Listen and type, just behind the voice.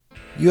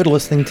You're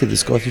listening to the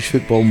Scottish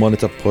Football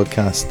Monitor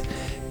podcast.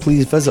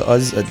 Please visit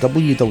us at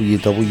www.tsfm.net,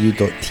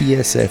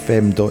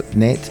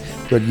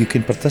 where you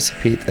can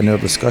participate in our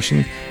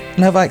discussion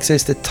and have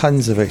access to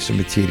tons of extra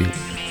material.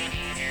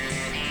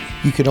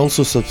 You can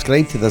also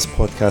subscribe to this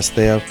podcast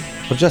there,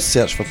 or just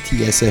search for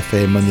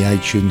TSFM on the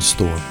iTunes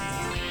Store.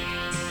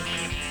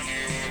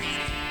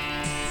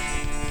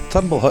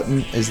 Turnbull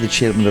Hutton is the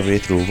chairman of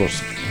Raith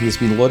Rovers. He has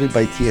been lauded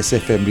by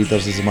TSFM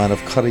readers as a man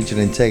of courage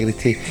and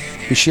integrity,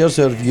 who shares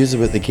our views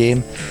about the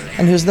game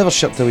and who has never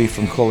shipped away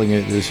from calling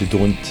out those who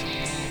don't.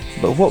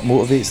 But what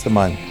motivates the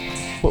man?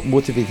 What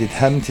motivated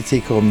him to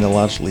take on the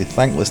largely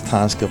thankless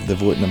task of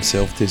devoting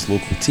himself to his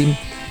local team?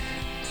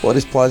 What are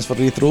his plans for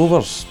Raith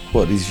Rovers?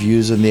 What are his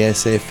views on the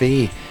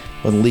SFA,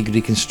 on league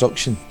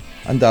reconstruction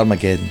and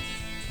Armageddon?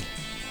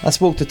 I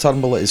spoke to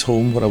Turnbull at his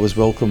home, where I was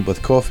welcomed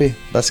with coffee,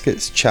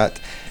 biscuits,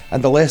 chat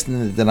and a lesson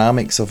in the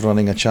dynamics of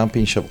running a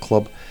championship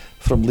club,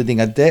 from leading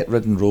a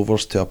debt-ridden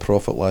Rovers to a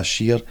profit last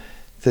year,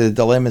 to the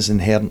dilemmas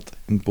inherent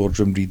in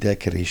boardroom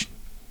redecoration.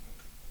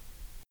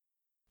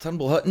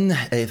 Turnbull Hutton,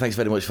 thanks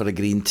very much for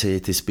agreeing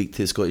to speak to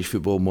the Scottish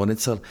Football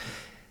Monitor.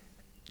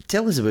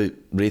 Tell us about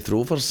Raith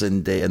Rovers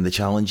and the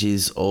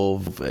challenges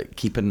of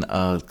keeping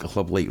a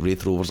club like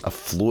Raith Rovers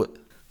afloat.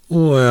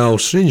 Well,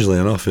 strangely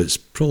enough, it's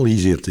probably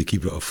easier to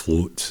keep it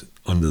afloat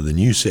under the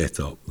new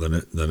setup than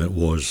it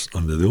was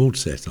under the old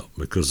setup,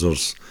 because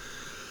there's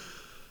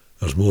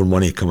more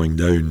money coming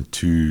down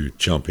to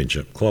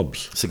championship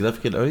clubs.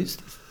 Significant rise?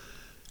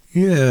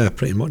 Yeah,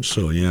 pretty much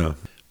so, yeah.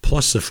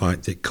 Plus the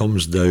fact it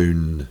comes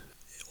down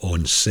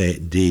on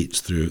set dates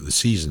throughout the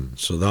season,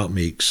 so that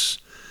makes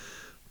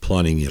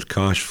planning your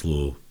cash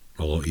flow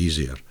a lot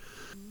easier.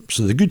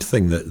 So the good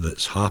thing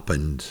that's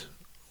happened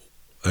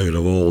out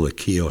of all the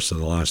chaos of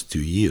the last 2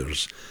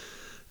 years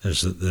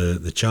is that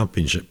the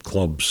championship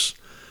clubs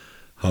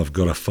have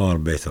got a far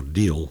better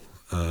deal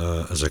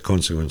as a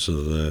consequence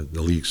of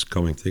the leagues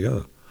coming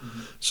together.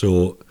 Mm-hmm.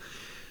 So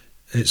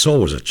it's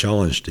always a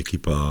challenge to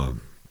keep a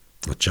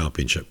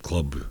championship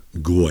club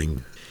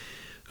going.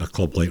 A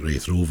club like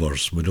Raith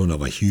Rovers, we don't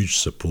have a huge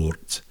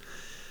support.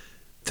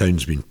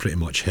 Town's been pretty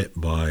much hit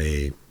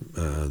by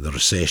the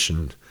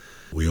recession.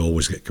 We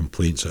always get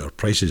complaints that our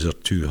prices are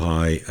too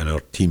high and our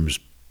teams,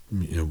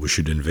 we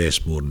should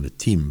invest more in the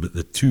team, but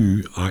the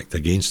two act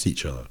against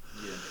each other.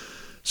 Yeah.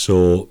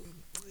 So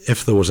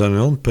if there was an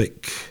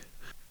Olympic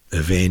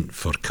event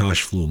for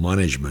cash flow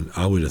management,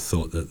 I would have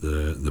thought that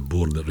the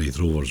board at Raith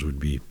Rovers would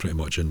be pretty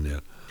much in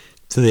there.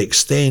 To the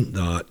extent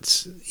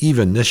that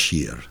even this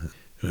year,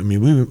 I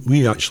mean,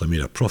 we actually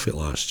made a profit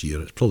last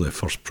year. It's probably the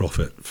first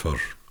profit for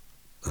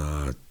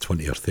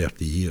 20 or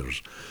 30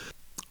 years.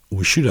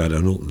 We should have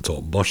had an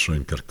open-top bus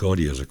around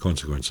Kirkcaldy as a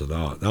consequence of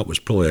that. That was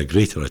probably a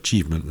greater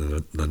achievement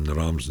than the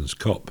Ramsden's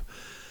Cup.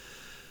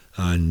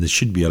 And they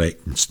should be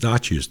erecting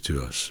statues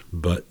to us.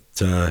 But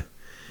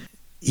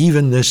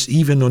even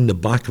on the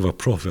back of a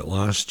profit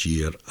last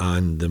year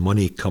and the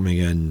money coming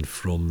in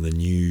from the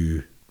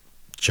new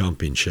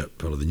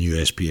championship or the new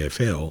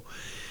SPFL,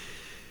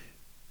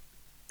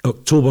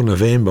 October,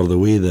 November, the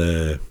way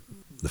the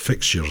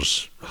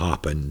fixtures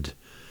happened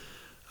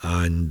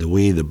and the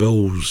way the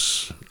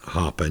bills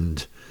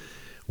happened,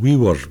 we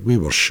were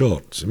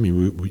short. I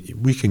mean,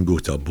 we can go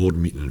to a board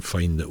meeting and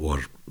find that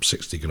we're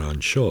 60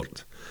 grand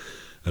short,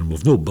 and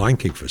we've no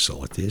banking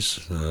facilities.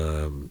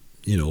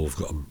 We've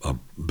got a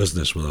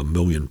business with £1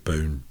 million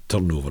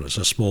turnover. It's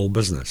a small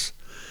business,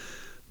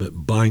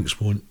 but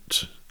banks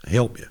won't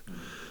help you.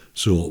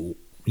 So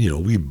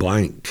we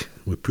bank,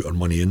 we put our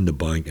money in the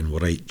bank and we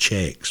write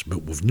cheques,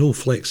 but we've no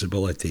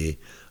flexibility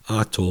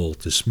at all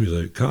to smooth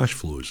out cash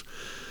flows.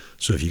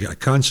 So if you get a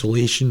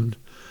cancellation,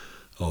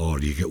 or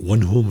you get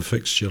one home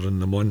fixture in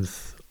the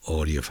month,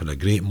 or you've had a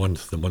great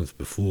month the month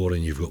before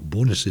and you've got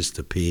bonuses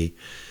to pay,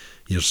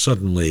 you're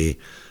suddenly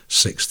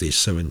 60,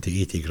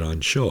 70, 80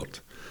 grand short.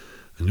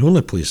 And the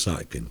only place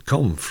that can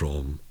come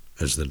from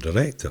is the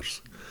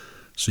directors.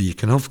 So you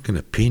can have kind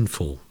of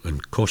painful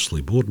and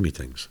costly board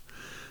meetings.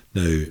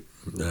 Now,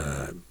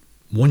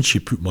 once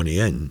you put money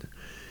in,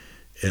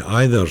 it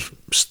either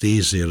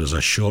stays there as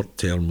a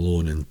short-term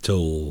loan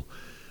until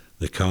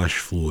the cash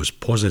flow is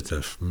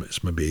positive.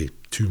 It's maybe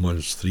 2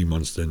 months, 3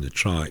 months down the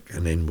track,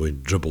 and then we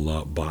dribble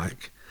that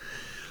back.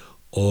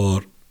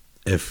 Or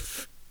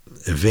if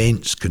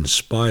events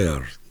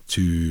conspire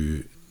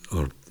to,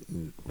 or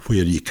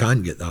where you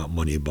can't get that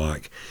money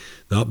back,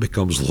 that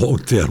becomes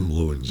long-term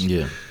loans.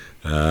 Yeah.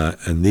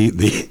 And they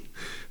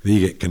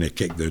get kind of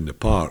kicked down the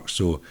park.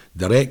 So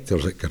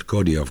directors at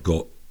Kirkcaldy have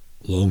got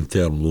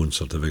long-term loan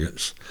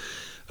certificates,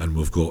 and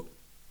we've got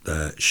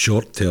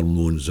short-term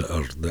loans that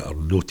are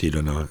noted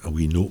in a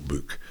wee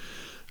notebook.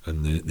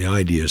 And the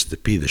idea is to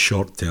pay the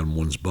short-term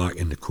ones back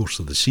in the course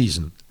of the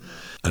season.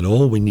 And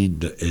all we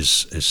need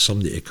is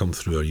somebody to come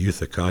through our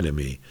youth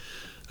academy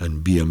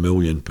and be £1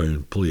 million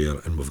player,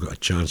 and we've got a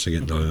chance of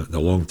getting the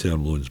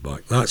long-term loans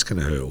back. That's kind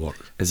of how it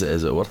works. Is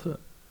it worth it?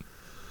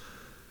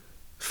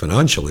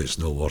 Financially, it's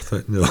not worth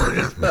it. No.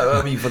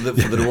 I mean, for the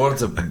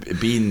rewards of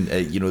being,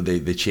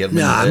 the chairman,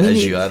 Nah, I mean,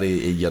 as you are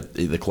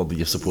the club that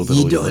you're supporting.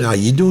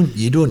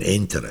 You don't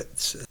enter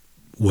it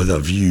with a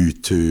view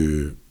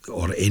to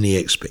or any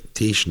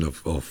expectation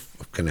of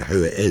kind of how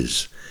it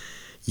is.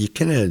 You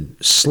kind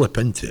of slip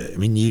into it. I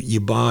mean,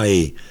 you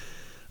buy.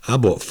 I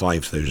bought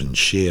 5,000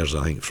 shares,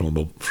 I think,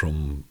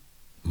 from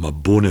my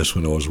bonus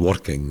when I was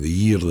working the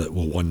year that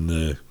we won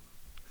the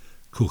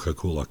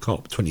Coca-Cola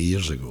Cup 20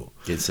 years ago.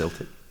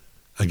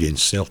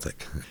 Against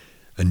Celtic.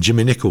 And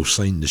Jimmy Nichols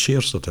signed the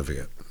share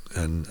certificate.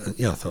 And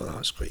I thought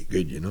that's quite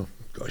good,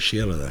 got a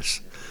share of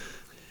this.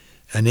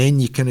 And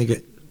then you kind of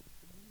get,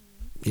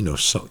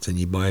 sucked in,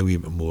 you buy a wee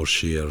bit more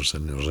shares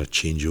and there's a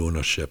change of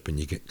ownership and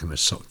you get kind of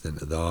sucked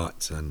into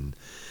that.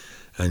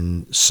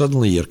 And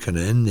suddenly you're kind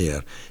of in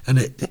there. And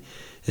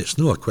it's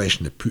not a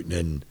question of putting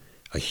in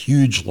a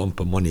huge lump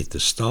of money to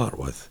start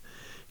with.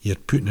 You're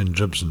putting in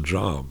dribs and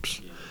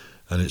drabs.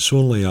 And it's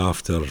only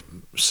after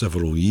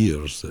several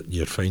years that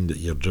you find that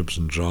your dribs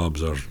and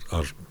drabs are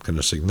kind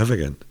of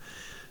significant.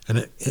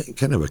 And it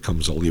kind of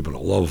becomes a labour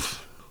of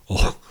love.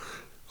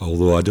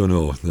 Although I don't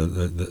know,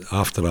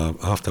 after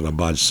a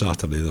bad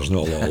Saturday, there's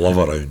not a lot of love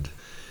around.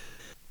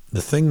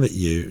 The thing that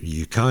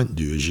you can't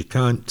do is you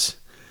couldn't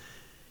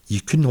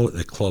let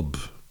the club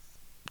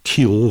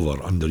keel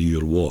over under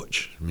your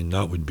watch. I mean,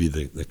 that would be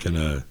the kind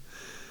of...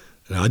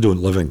 I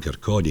don't live in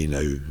Kirkcaldy now.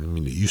 I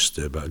mean, it used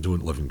to, but I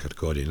don't live in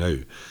Kirkcaldy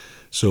now.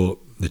 So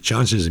the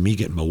chances of me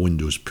getting my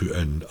windows put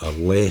in are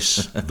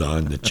less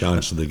than the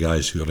chance of the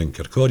guys who are in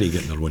Kirkcaldy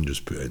getting their windows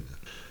put in.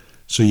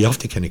 So you have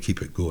to kind of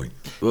keep it going.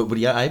 Well, were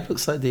you at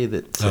Ibrox that day?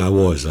 I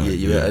was.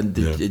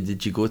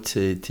 Did you go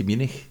to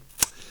Munich?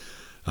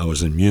 I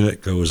was in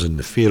Munich. I was in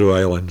the Faroe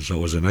Islands. I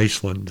was in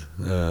Iceland.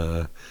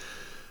 I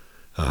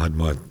had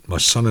my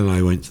son and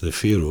I went to the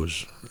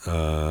Faroes.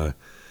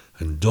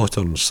 And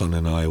daughter and son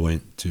and I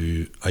went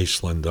to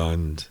Iceland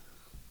and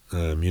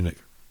Munich.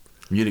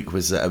 Munich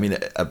was,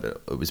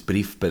 it was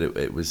brief, but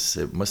it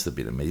must have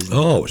been amazing.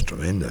 Oh, it was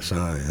tremendous.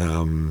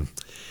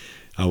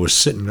 I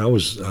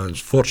was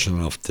fortunate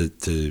enough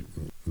to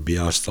be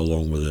asked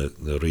along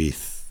with the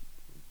Wraith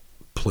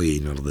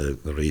plane, or the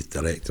Wraith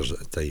directors at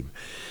the time.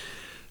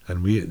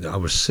 And I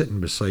was sitting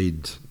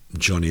beside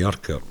Johnny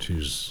Urquhart,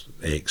 who's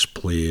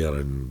ex-player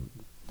and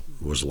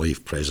was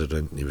life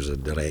president, and he was a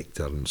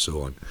director and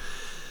so on.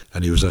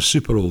 And he was a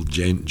super old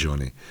gent,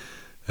 Johnny.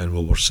 And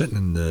we were sitting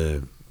in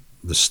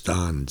the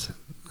stand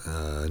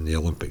in the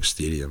Olympic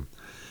Stadium,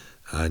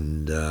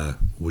 and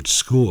we'd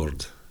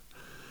scored.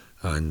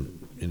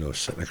 And,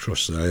 sitting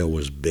across the aisle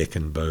was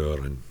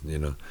Beckenbauer, and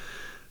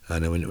I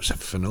mean, it was a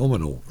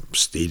phenomenal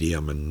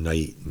stadium and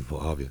night and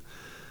what have you.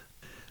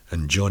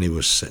 And Johnny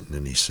was sitting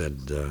and he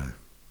said,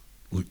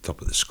 looked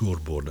up at the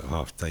scoreboard at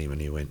half time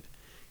and he went,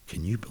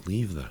 "Can you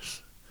believe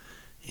this?"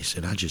 He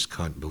said, "I just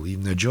can't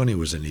believe." Now, Johnny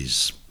was in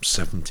his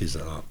 70s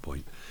at that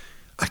point.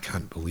 "I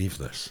can't believe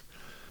this."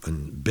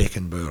 And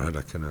Beckenbauer had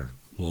a kind of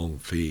long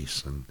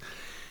face. And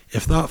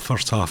if that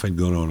first half had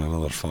gone on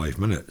another 5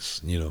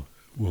 minutes,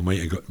 we might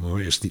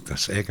have sneaked a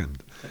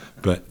second.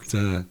 But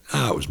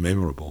it was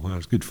memorable. It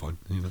was good fun.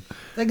 The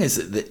thing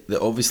is that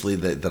obviously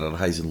there are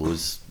highs and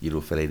lows,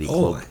 for any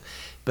club.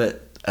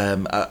 But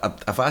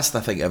I've asked,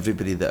 I think,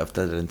 everybody that I've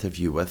done an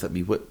interview with,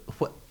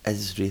 what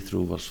is Wraith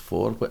Rovers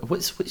for?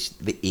 What's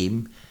the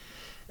aim?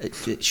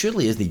 It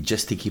surely isn't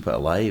just to keep it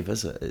alive,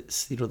 is it?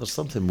 It's there's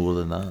something more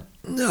than that.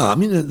 No, I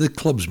mean, the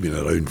club's been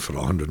around for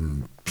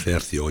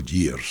 130 odd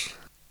years.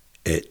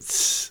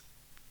 It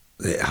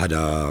had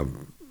a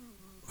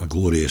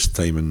glorious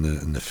time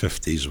in the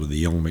 50s with the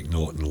young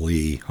McNaughton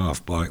Leigh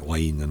half-back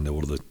line, and they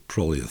were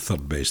probably the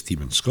third best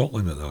team in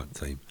Scotland at that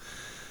time.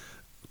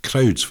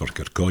 Crowds for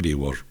Kirkcaldy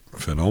were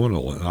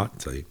phenomenal at that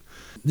time.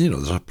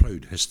 There's a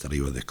proud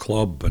history with the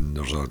club, and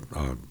there's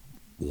a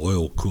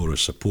loyal core of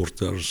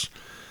supporters,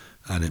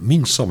 and it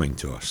means something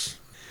to us.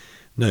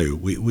 Now,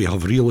 we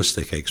have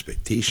realistic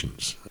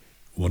expectations.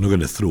 We're not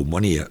going to throw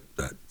money at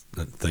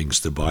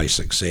things to buy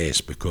success,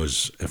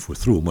 because if we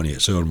throw money,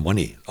 it's our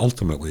money.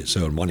 Ultimately, it's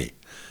our money.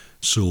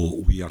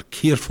 So we are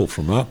careful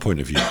from that point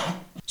of view.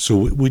 So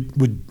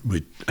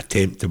we'd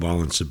attempt to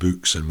balance the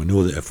books, and we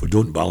know that if we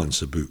don't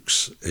balance the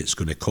books, it's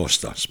going to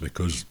cost us,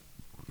 because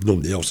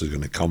nobody else is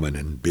going to come in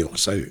and bail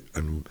us out,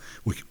 and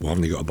we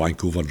haven't got a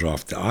bank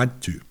overdraft to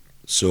add to.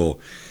 So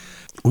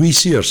we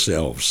see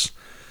ourselves,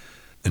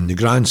 in the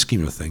grand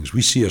scheme of things,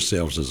 we see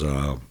ourselves as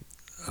a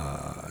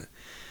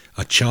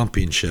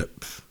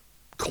championship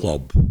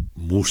club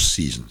most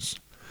seasons,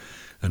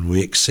 and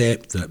we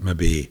accept that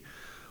maybe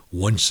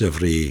once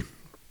every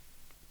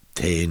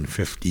 10,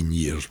 15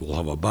 years we'll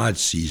have a bad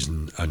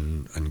season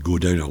and go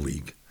down a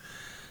league,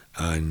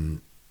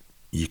 and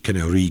you kind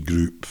of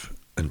regroup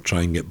and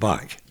try and get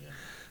back. Yeah.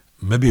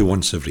 Maybe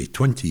once every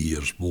 20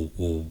 years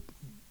we'll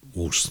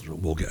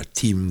get a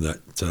team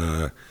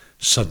that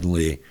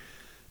suddenly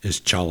is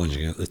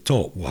challenging at the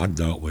top. We had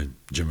that with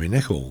Jimmy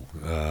Nicholl,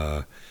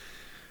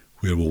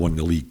 where we won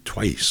the league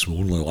twice. We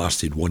only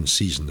lasted one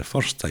season the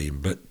first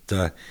time, but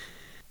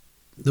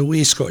the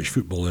way Scottish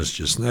football is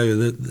just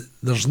now,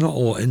 there's not a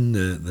lot in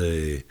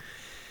the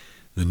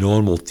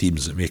normal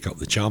teams that make up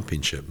the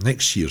Championship.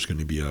 Next year's going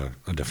to be a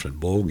different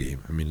ball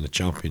game. I mean, the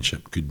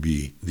Championship could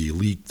be the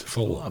elite to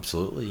follow. Oh,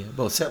 absolutely, yeah.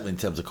 Well, certainly in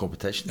terms of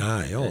competition,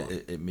 yeah.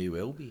 it may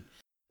well be.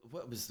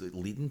 What was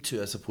leading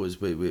to, I suppose,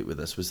 with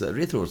this was that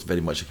Raithrover was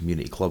very much a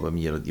community club. I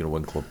mean, you're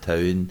one club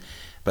town,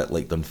 a bit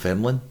like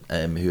Dunfermline,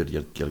 who are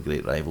your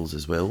great rivals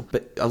as well.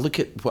 But I look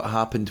at what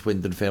happened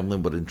when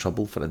Dunfermline were in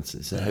trouble, for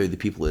instance, and how the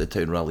people of the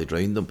town rallied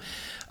round them.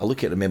 I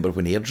remember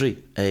when Airdrie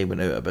went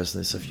out of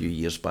business a few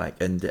years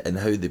back, and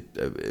how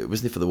it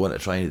wasn't for the want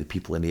of trying, the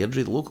people in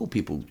Airdrie, the local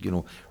people,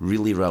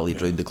 really rallied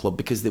round the club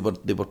because they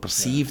were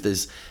perceived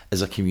as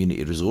a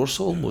community resource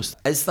almost.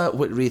 Is that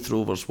what Raith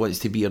Rovers wants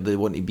to be, or do they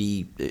want to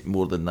be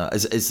more than that?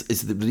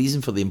 Is the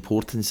reason for the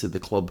importance of the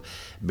club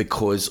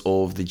because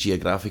of the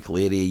geographical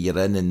area you're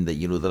in, and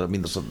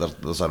that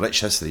there's a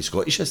rich history,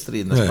 Scottish history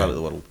in this part of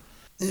the world?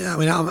 Yeah, I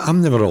mean,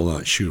 I'm never all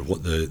that sure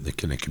what the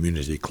kind of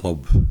community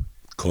club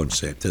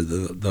concept.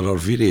 There are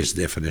various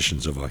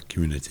definitions of a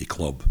community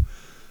club.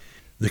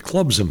 The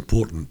club's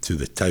important to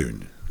the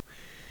town,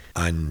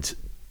 and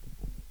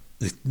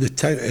the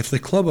town. If the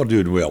club are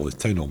doing well, the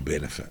town will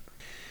benefit.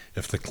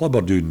 If the club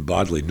are doing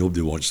badly,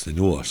 nobody wants to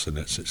know us, and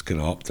it's kind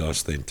of up to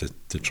us then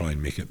to try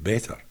and make it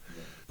better.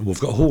 And we've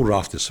got a whole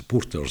raft of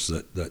supporters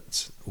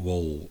that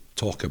will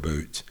talk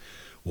about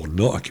we're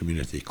not a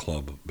community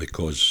club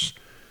because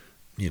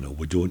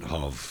we don't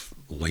have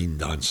line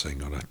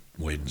dancing on a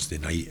Wednesday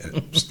night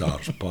at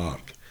Stars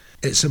Park.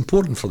 It's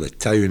important for the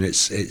town.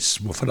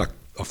 We've had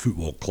a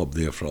football club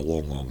there for a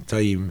long, long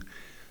time.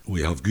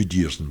 We have good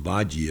years and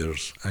bad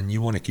years, and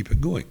you want to keep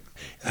it going.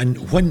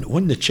 And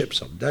when the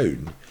chips are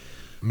down,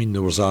 I mean,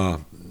 there was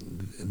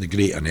the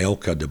great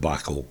Anelka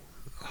debacle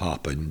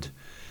happened.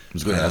 I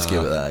was going to ask you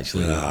about that,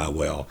 actually.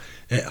 Well,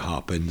 it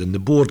happened, and the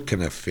board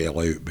kind of fell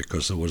out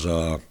because there was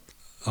a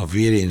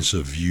variance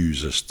of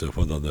views as to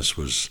whether this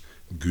was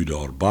good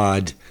or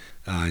bad.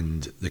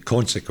 And the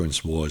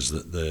consequence was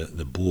that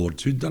the board,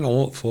 who'd done a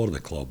lot for the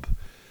club,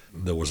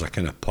 there was a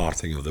kind of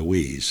parting of the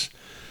ways.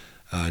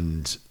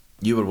 And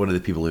you were one of the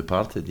people who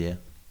parted, yeah?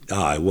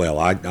 I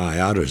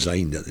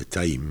resigned at the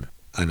time.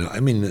 And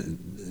I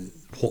mean,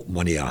 what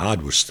money I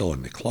had was still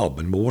in the club,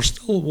 and we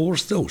were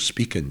still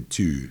speaking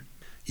to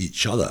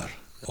each other,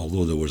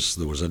 although there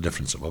was a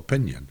difference of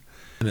opinion.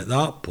 And at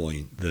that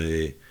point,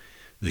 the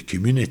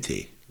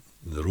community,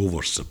 the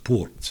Rovers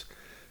support,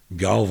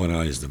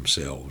 galvanised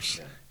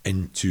themselves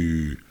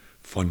into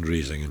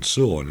fundraising and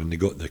so on, and they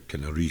got the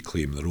kind of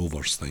Reclaim the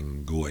Rovers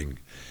thing going,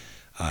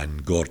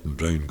 and Gordon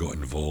Brown got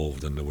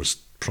involved, and there was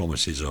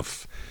promises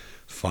of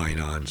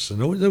finance,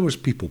 and there was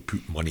people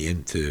put money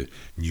into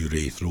New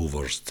Raith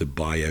Rovers to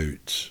buy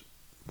out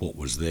what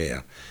was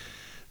there,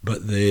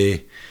 but there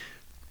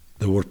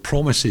were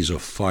promises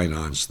of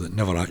finance that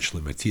never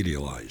actually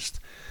materialised.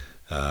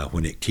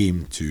 When it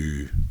came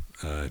to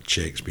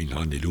cheques being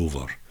handed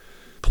over,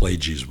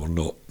 pledges were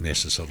not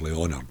necessarily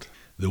honoured.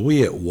 The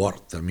way it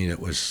worked, I mean, it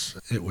was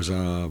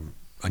a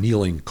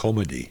kneeling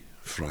comedy,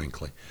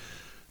 frankly.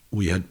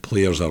 We had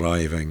players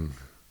arriving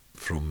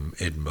from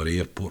Edinburgh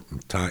Airport in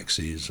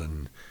taxis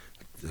and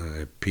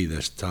pay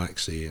this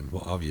taxi and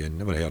what have you, and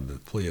never heard of the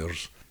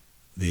players.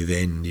 They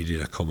then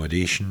needed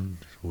accommodation.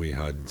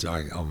 I'm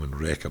on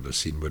record as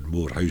saying we had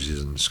more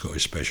houses than the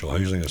Scottish Special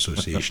Housing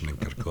Association in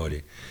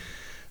Kirkcaldy.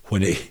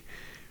 We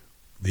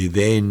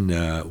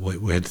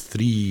had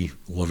 3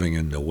 living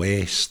in the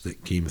west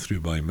that came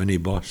through by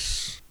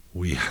minibus.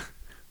 We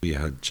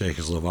had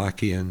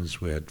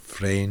Czechoslovakians, we had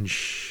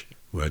French,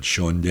 we had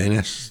Sean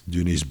Dennis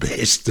doing his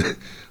best to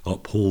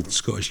uphold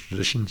Scottish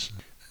traditions.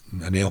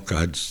 And Elka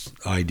had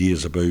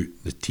ideas about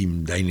the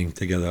team dining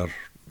together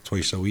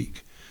twice a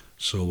week.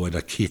 So we had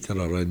a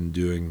caterer in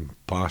doing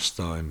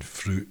pasta and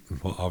fruit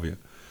and what have you.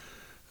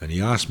 And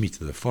he asked me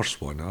to the first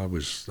one. I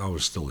was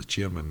still the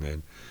chairman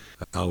then.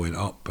 I went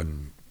up,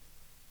 and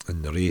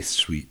in the Wraith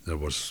suite there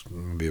was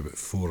maybe about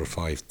 4 or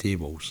 5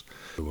 tables.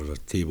 There was a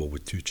table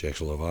with 2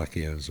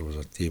 Czechoslovakians, there was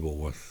a table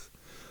with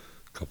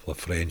a couple of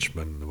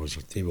Frenchmen, there was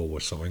a table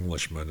with some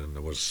Englishmen, and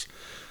there was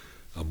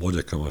a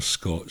modicum of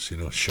Scots,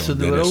 Sean so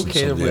they Dennis were all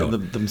kind of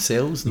like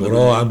themselves?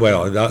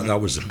 That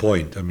was the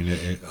point. I mean,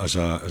 as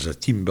a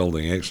team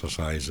building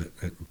exercise,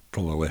 it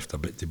probably left a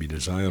bit to be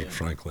desired,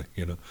 frankly,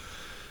 And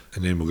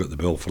then we got the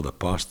bill for the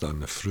pasta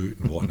and the fruit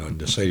and whatnot, and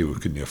decided we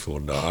couldn't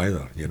afford that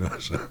either,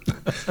 So.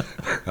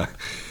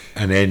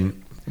 And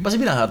then It must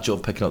have been a hard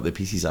job picking up the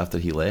pieces after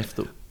he left,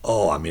 though.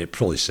 Oh, I mean, it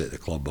probably set the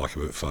club back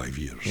about 5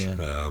 years.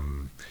 Yeah.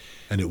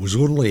 And it was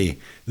the only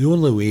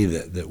way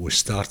that we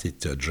started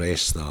to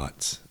address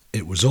that.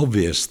 It was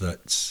obvious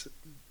that,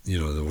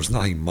 there was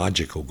nothing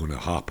magical going to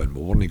happen.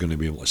 We weren't going to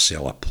be able to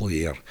sell a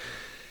player.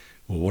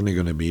 We weren't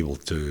going to be able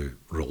to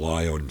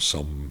rely on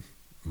some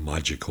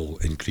magical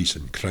increase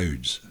in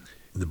crowds.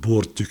 The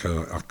board took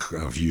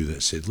a view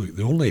that said, look,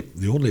 the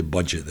only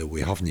budget that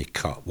we haven't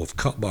cut, we've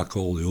cut back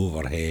all the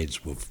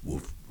overheads, we've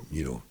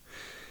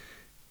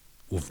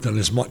done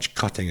as much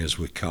cutting as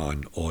we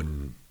can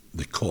on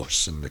the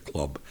costs in the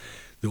club.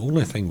 The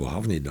only thing we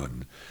haven't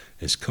done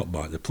is cut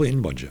back the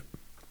playing budget.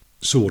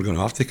 So we're going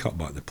to have to cut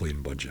back the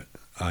playing budget.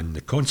 And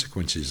the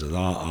consequences of that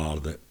are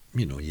that,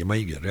 you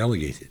might get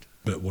relegated.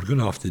 But we're going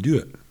to have to do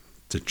it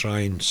to try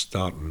and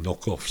start and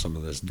knock off some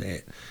of this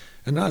debt.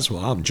 And that's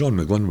what happened. John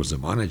McGlynn was the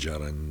manager,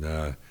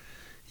 and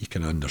he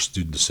kind of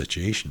understood the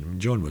situation. I mean,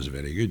 John was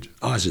very good,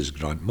 as is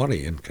Grant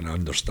Murray, in kind of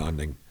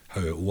understanding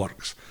how it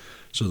works.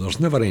 So there's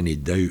never any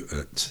doubt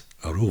that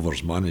a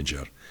Rovers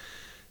manager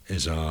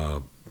is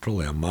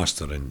probably a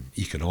master in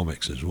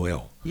economics as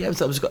well. Yeah, I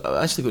was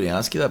actually going to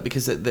ask you that,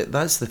 because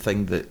that's the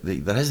thing, that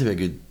there has to be a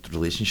good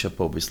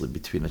relationship, obviously,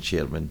 between a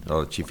chairman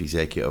or a chief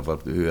executive or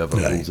whoever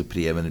holds a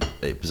preeminent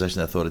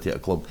position of authority at a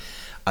club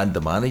and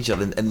the manager.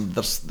 And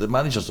the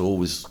managers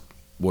always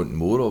want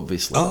more,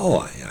 obviously.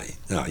 Oh,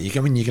 aye. You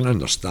can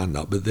understand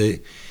that, but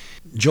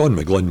John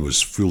McGlynn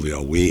was fully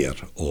aware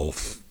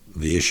of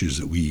the issues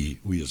that we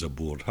as a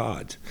board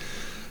had.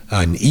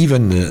 And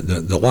even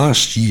the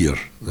last year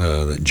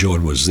that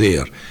John was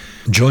there,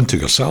 John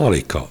took a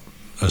salary cut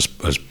as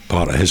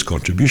part of his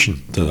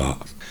contribution to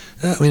that.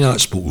 I mean,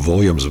 that spoke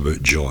volumes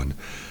about John,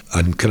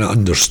 and kind of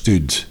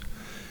understood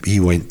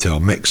he went to a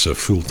mix of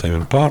full-time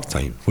and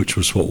part-time, which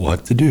was what we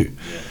had to do.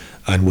 Yeah.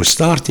 And we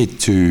started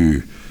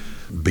to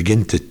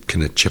begin to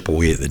kind of chip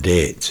away at the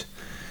debt.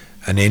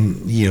 And then,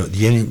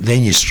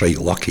 then you strike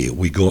lucky.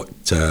 We got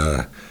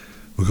a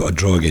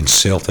draw against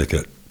Celtic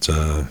at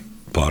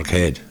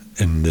Parkhead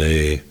in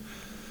the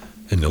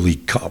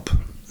League Cup,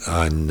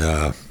 and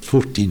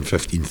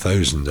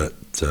 15,000 at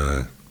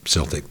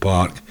Celtic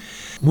Park.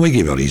 We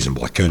gave a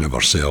reasonable account of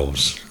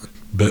ourselves,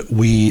 but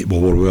we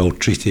were well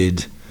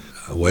treated,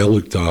 well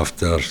looked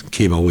after,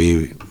 came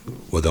away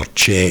with our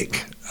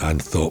cheque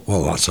and thought,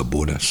 well, that's a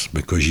bonus,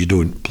 because you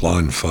don't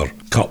plan for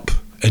cup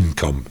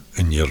income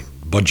in your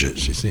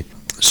budgets, you see.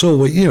 So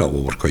we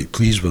were quite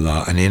pleased with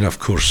that. And then, of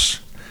course,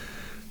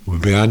 we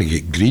began to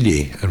get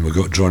greedy, and we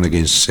got drawn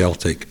against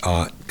Celtic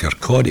at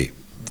Kirkcaldy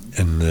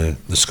in the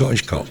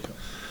Scottish Cup.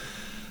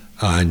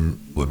 And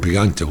we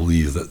began to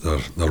believe that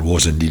there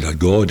was indeed a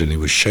God, and he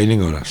was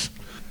shining on us.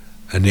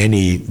 And then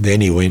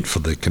he went for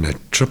the kind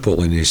of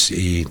triple, and he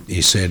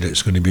said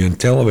it's going to be on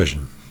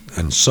television.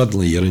 And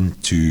suddenly you're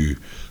into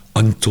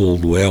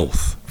untold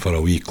wealth for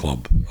a wee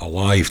club, a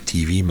live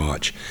TV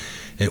match.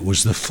 It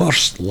was the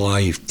first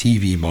live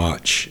TV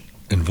match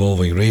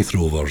involving Raith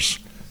Rovers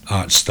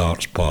at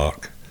Starks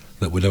Park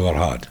that we'd ever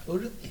had. Oh,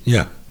 really?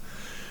 Yeah.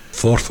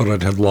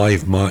 Forfar had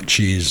live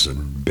matches,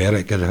 and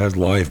Berwick had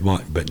live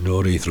matches, but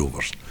no Raith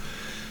Rovers.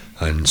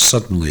 And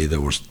suddenly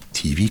there was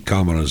TV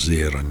cameras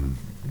there, and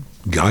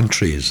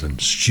gantries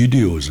and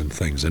studios and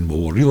things, and we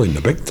were really in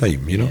the big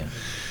time, Yeah.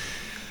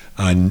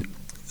 And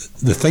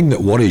the thing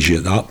that worries you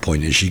at that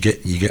point is you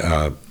get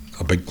a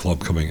big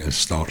club coming to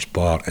Starks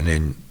Park, and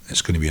then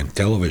it's going to be on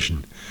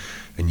television,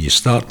 and you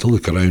start to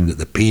look around at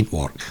the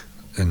paintwork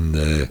in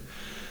the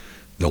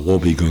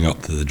lobby going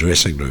up to the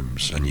dressing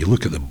rooms, and you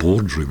look at the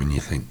boardroom and you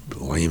think,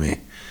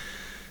 blimey,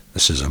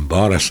 this is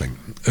embarrassing.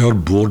 Our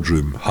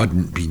boardroom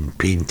hadn't been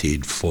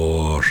painted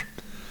for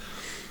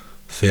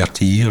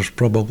 30 years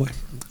probably.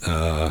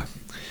 I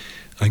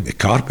think the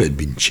carpet had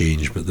been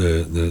changed, but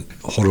the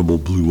horrible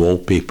blue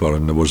wallpaper,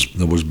 and there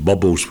was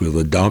bubbles where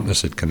the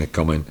dampness had kind of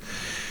come in.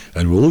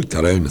 And we looked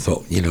around and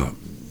thought,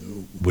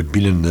 we'd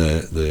been in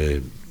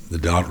the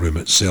dark room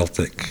at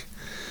Celtic,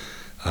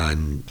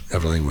 and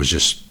everything was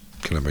just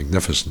kind of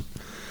magnificent.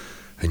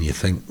 And you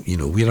think,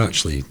 we're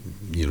actually,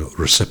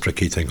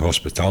 reciprocating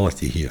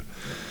hospitality here.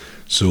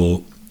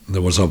 So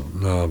there was a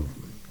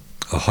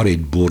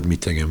hurried board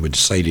meeting, and we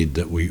decided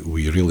that we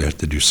really had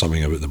to do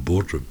something about the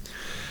boardroom.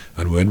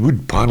 And we had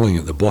wood panelling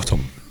at the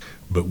bottom,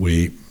 but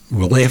we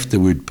left the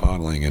wood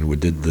panelling, and we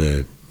did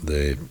the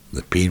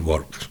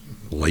paintwork,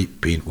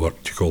 light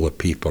paintwork, took all the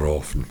paper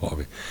off and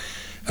whatever,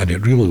 and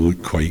it really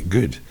looked quite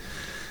good.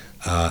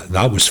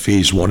 That was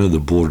phase one of the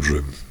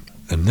boardroom.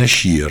 And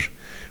this year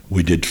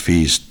we did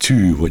phase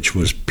two, which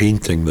was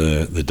painting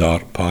the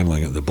dark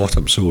panelling at the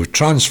bottom. So we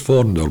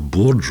transformed our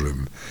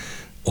boardroom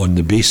on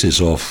the basis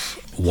of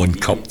one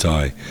cup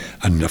tie,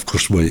 and of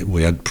course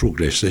we had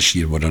progress this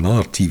year with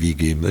another TV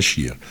game this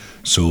year.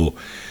 So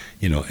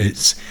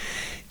it's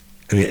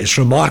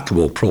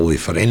remarkable probably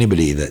for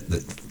anybody that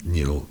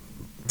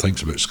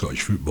thinks about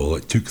Scottish football.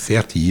 It took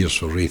 30 years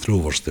for Raith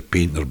Rovers to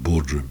paint their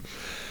boardroom,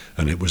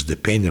 and it was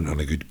dependent on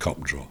a good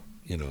cup draw.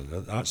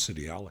 That's the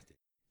reality.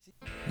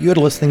 You're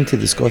listening to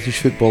the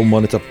Scottish Football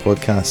Monitor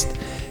podcast.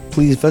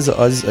 Please visit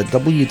us at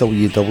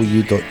www.tsfm.net,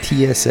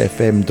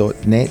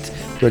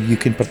 where you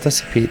can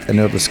participate in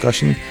our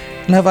discussion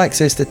and have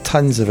access to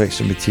tons of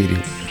extra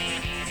material.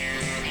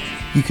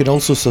 You can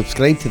also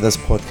subscribe to this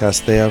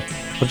podcast there,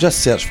 or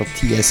just search for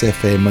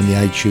TSFM on the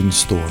iTunes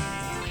store.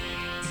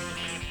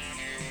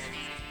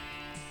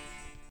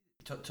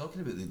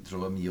 Talking about the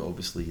draw, you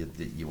obviously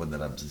you won the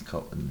Ramsden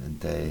Cup,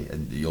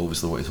 and you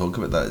obviously want to talk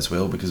about that as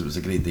well, because it was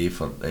a great day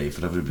for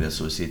everybody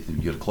associated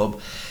with your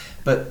club.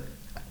 But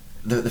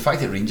the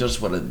fact that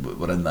Rangers were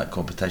in that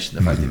competition,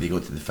 the fact that they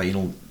got to the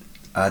final,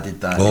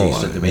 added that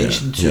extra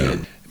dimension to it.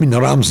 I mean,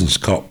 the Ramsden's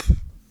Cup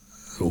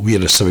we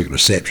had a civic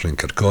reception in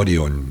Kirkcaldy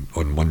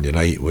on Monday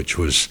night, which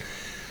was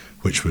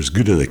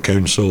good of the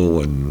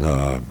council, and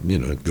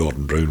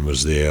Gordon Brown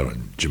was there,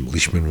 and Jim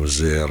Leishman was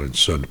there, and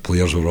so on. The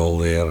players were all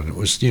there, and it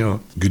was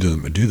good of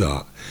them to do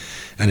that.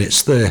 And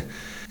it's the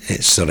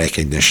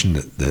recognition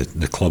that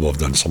the club have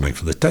done something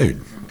for the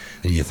town.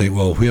 And you think,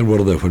 well, where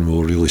were they when we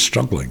were really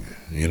struggling?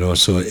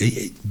 So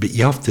but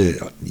you have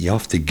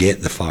to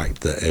get the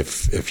fact that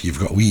if you've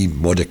got a wee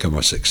modicum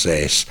of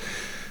success,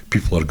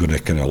 people are going to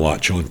kind of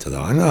latch on to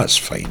that, and that's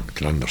fine. I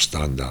can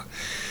understand that.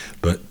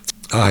 But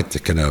I had to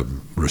kind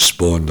of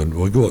respond, and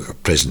we got a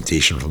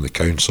presentation from the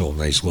council,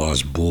 nice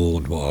glass bowl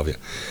and what have you,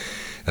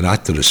 and I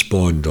had to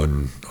respond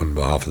on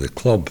behalf of the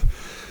club.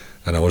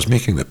 And I was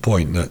making the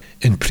point that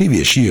in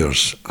previous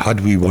years,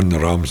 had we won the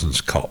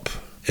Ramsden's Cup,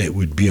 it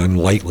would be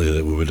unlikely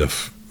that we would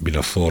have been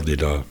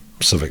afforded a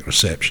civic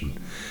reception.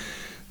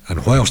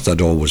 And whilst I'd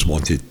always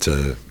wanted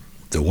to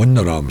win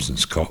the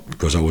Ramsden's Cup,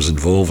 because I was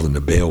involved in the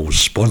Bells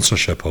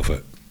sponsorship of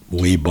it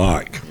way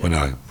back when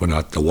I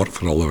had to work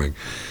for a living,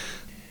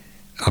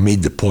 I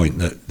made the point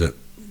that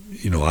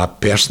I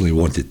personally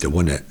wanted to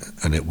win it,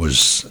 and it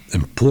was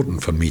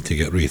important for me to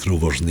get Raith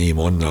Rovers' name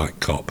on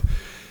that cup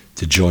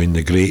to join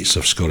the greats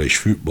of Scottish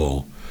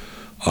football,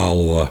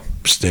 Alloa,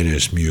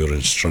 Stenhousemuir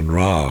and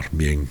Stranraer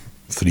being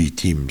three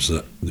teams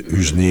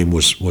whose name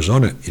was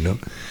on it,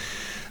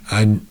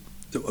 And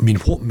I mean,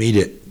 what made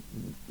it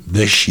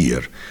this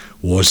year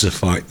was the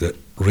fact that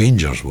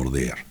Rangers were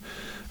there,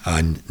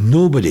 and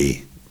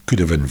nobody could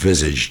have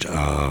envisaged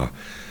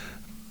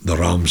the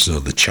Ramsden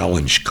or the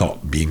Challenge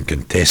Cup being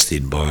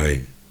contested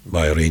by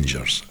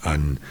Rangers,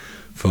 and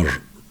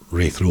for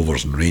Raith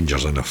Rovers and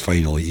Rangers in a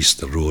final at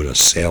Easter Road, a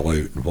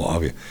sellout and what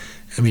have you.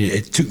 I mean,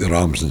 it took the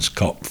Ramsden's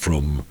Cup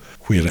from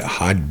where it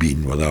had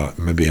been with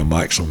maybe a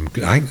maximum.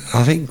 I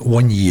think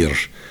one year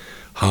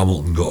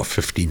Hamilton got a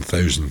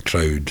 15,000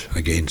 crowd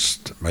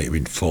against, might have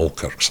been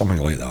Falkirk,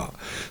 something like that.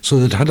 So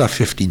they'd had a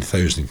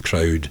 15,000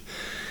 crowd.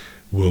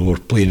 We were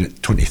playing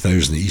at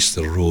 20,000 at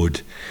Easter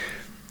Road.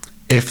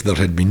 If there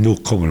had been no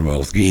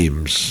Commonwealth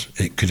Games,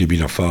 it could have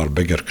been a far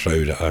bigger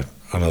crowd at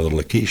another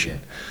location.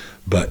 Yeah.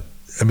 But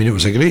I mean, it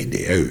was a great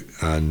day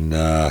out, and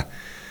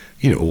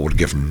we were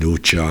given no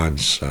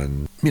chance,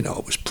 and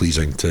it was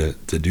pleasing to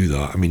do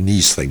that. I mean,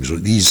 these things,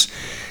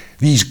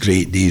 these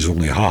great days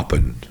only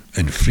happen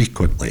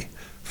infrequently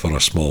for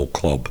a small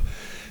club.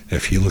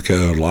 If you look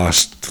at our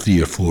last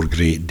 3 or 4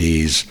 great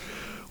days,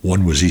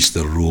 one was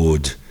Easter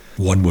Road,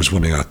 one was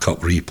winning a cup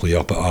replay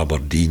up at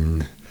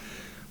Aberdeen,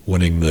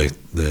 winning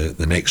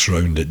the next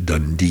round at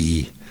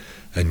Dundee,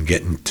 and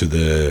getting to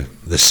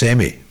the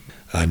semi.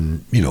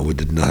 And, we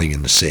did nothing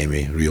in the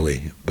semi,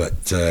 really.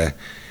 But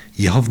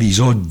you have these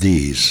odd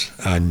days,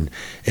 and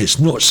it's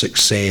not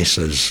success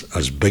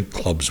as big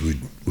clubs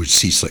would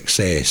see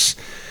success.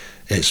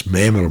 It's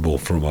memorable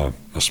from a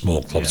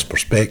small club's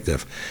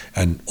perspective.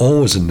 And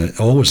always in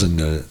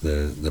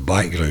the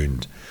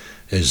background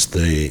is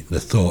the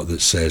thought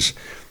that says,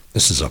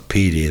 this is a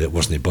payday that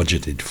wasn't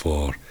budgeted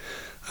for,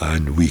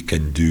 and we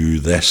can do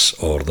this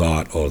or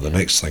that or the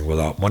next thing with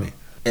that money.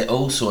 It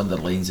also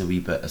underlines a wee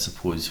bit, I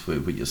suppose,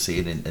 what you're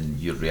saying and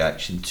your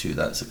reaction to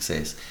that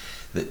success,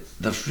 that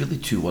there's really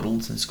two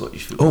worlds in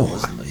Scottish football,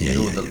 isn't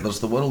there? There's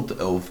the world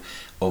of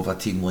a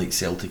team like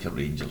Celtic or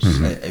Rangers,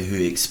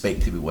 who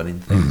expect to be winning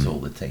things all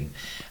the time,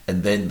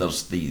 and then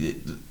there's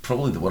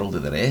probably the world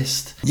of the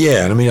rest.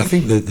 Yeah, and I mean, I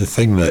think the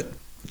thing that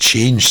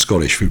changed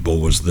Scottish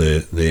football was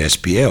the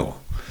SPL.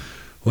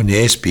 When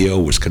the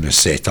SPL was kind of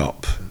set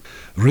up,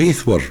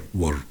 Raith were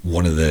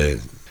one of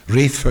the...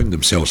 Raith found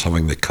themselves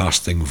having the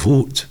casting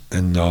vote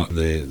in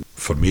the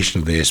formation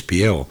of the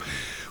SPL,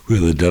 where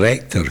the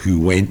director who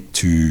went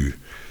to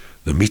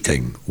the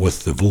meeting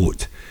with the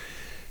vote,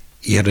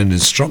 he had an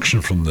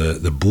instruction from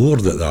the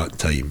board at that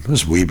time,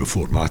 this was way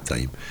before my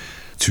time,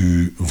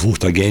 to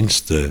vote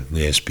against the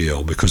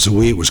SPL, because the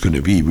way it was going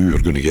to be, we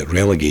were going to get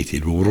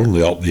relegated. We were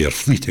only up there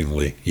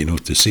fleetingly,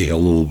 to say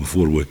hello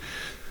before we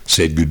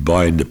said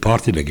goodbye and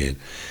departed again.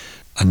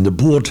 And the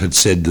board had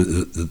said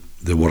that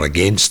they were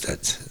against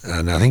it,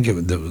 and I think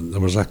there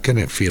was a kind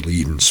of fairly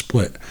even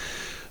split.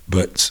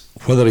 But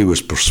whether he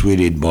was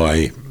persuaded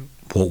by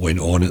what went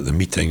on at the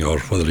meeting or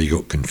whether he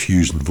got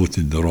confused and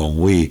voted the wrong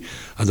way,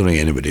 I don't think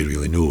anybody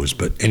really knows.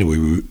 But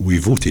anyway, we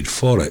voted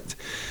for it.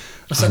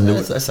 That's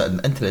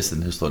an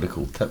interesting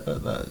historical tip,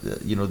 that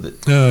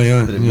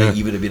it might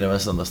even have been a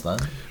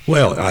misunderstanding.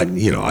 Well, I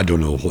don't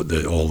know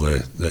what all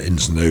the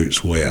ins and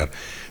outs were,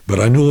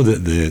 but I know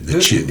that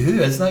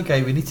who is that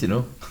guy? We need to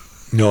know.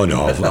 No,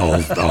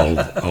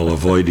 I'll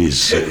avoid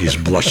his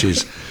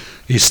blushes.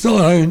 He's still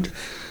around,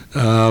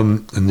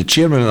 and the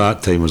chairman at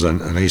that time was a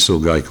nice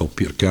old guy called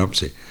Peter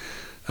Campsey,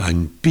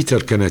 and Peter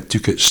kind of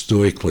took it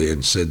stoically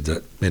and said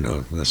that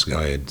this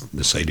guy had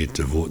decided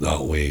to vote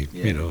that way,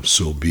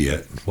 so be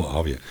it, what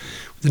have you.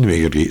 We didn't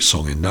make a great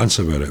song and dance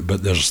about it,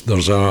 but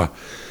there's an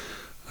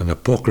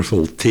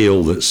apocryphal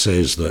tale that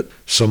says that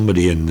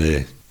somebody in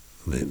the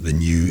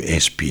new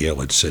SPL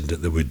had said that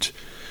they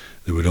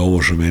would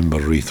always remember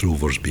Raith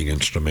Rovers being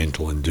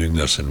instrumental in doing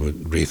this,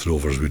 and Raith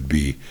Rovers would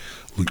be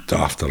looked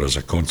after as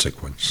a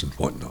consequence and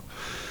whatnot.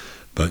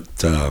 But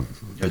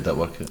How'd that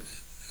work out?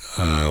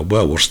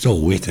 well, we're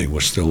still waiting.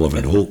 We're still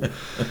living hope.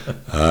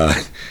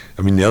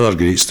 I mean, the other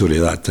great story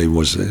at that time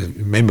was,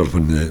 remember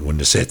when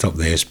they set up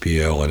the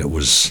SPL, and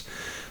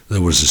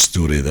there was a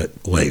story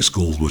that Lex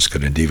Gold was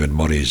kind of David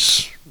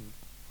Murray's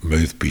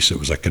mouthpiece. It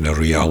was a kind of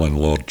Real and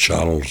Lord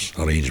Charles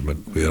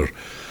arrangement where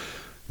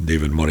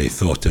David Murray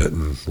thought it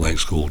and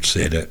Lex Gold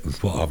said it and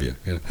what have you.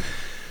 You know.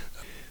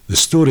 The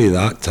story at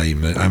that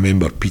time, I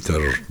remember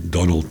Peter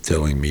Donald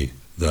telling me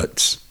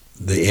that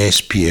the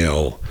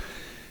SPL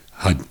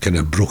had kind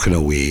of broken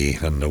away,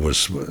 and there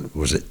was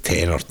it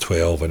 10 or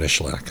 12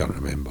 initially, I can't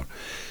remember.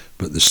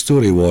 But the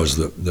story was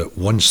that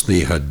once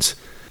they had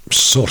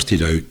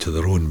sorted out to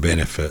their own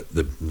benefit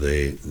the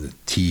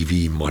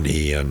TV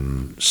money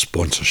and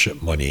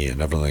sponsorship money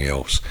and everything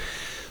else,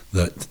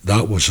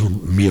 that was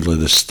merely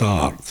the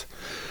start,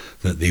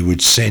 that they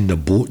would send a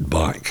boat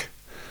back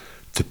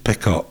to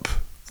pick up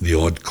the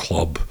odd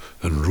club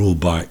and row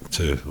back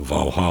to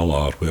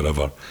Valhalla or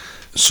wherever,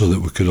 so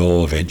that we could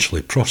all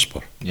eventually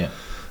prosper. Yeah.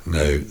 Now,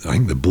 I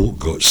think the boat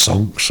got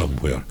sunk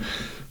somewhere,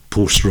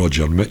 post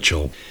Roger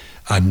Mitchell,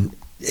 and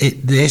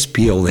the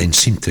SPL then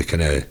seemed to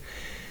kind of,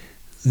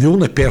 the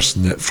only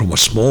person that, from a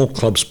small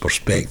club's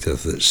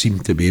perspective, that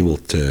seemed to be able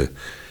to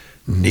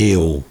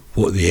nail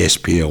what the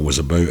SPL was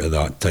about at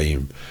that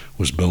time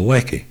was Bill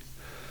Leckie,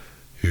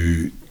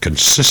 who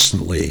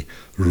consistently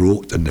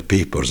wrote in the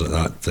papers at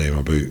that time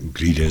about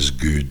greed is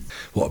good,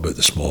 what about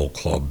the small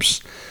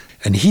clubs?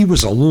 And he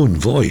was a lone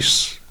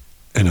voice,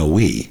 in a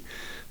way,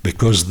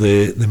 because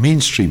the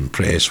mainstream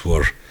press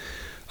were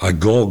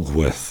agog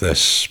with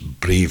this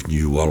brave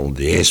new world,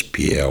 the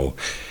SPL.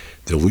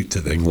 They looked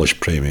at the English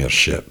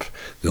Premiership,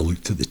 they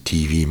looked at the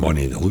TV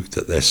money, they looked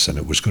at this, and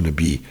it was going to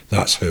be,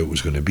 that's how it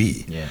was going to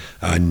be. Yeah.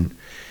 And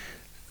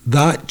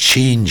that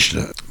changed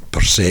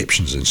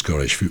perceptions in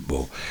Scottish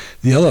football.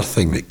 The other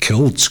thing that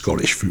killed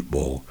Scottish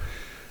football,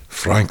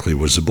 frankly,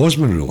 was the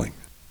Bosman ruling.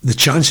 The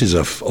chances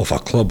of a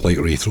club like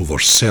Raith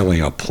Rovers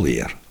selling a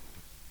player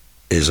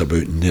is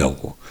about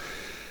nil.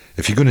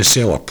 If you're going to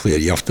sell a player,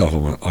 you have to have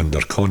him under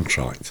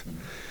contract.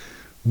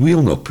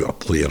 We'll not put a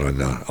player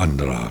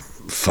under a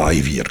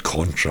 5-year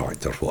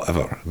contract or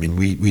whatever. I mean,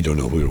 we don't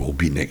know where we'll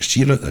be next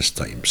year at this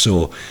time.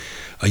 So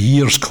a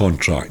year's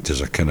contract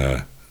is a kind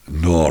of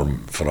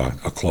norm for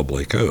a club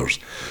like ours.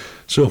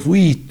 So if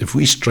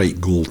we strike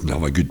gold and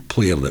have a good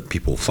player that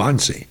people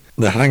fancy,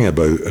 they hang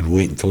about and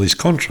wait until his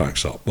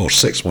contract's up, or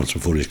 6 months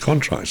before his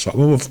contract's up.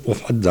 Well,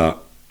 we've had that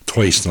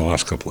twice in the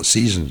last couple of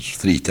seasons,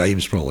 3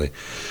 times probably.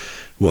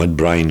 We had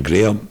Brian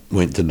Graham,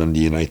 went to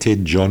Dundee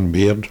United, John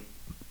Baird,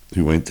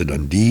 who went to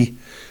Dundee,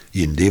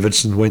 Ian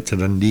Davidson went to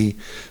Dundee.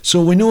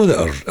 So we know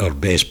that our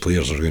best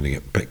players are going to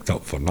get picked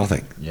up for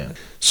nothing. Yeah.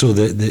 So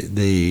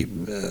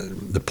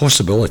the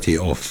possibility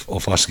of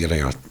us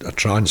getting a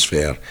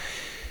transfer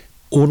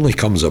only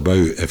comes about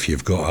if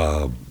you've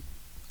got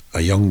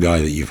a young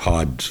guy that you've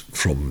had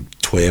from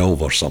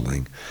 12 or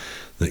something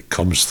that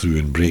comes through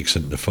and breaks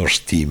into the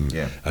first team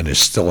and is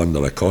still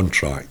under a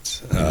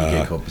contract. You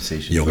get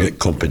compensation. You'll get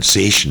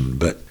compensation,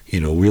 but we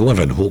live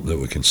in hope that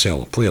we can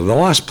sell a player. The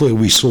last player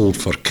we sold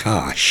for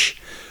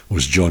cash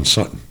was John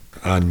Sutton,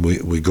 and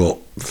we got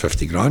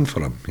 50 grand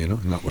for him,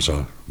 and that was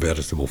a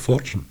veritable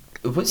fortune.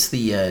 What's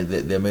the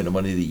amount of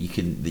money that you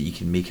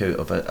can make out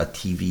of a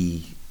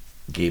TV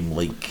game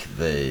like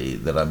the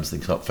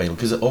Ramsden Cup final?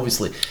 Because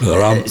obviously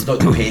it's not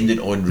dependent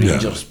on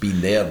Rangers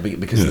being there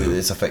because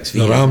it's a fixed fee.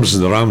 The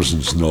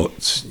Ramsden's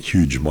not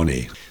huge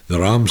money. The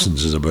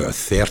Ramsden's is about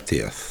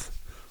 1/30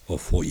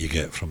 of what you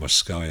get from a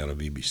Sky or a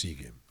BBC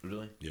game.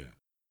 Really? Yeah.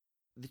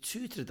 The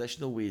two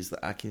traditional ways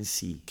that I can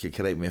see,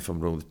 correct me if I'm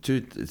wrong, the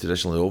two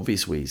traditionally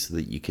obvious ways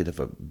that you could have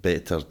a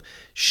better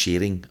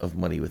sharing of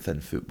money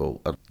within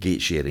football are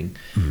gate sharing,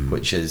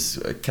 which is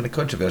a kind of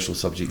controversial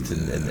subject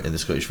in the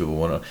Scottish football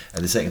monitor,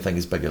 and the second thing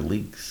is bigger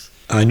leagues.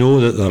 I know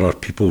that there are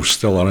people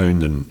still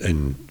around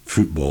in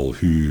football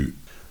who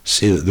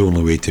say that the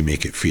only way to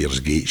make it fair is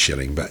gate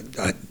sharing, but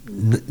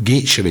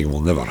gate sharing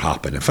will never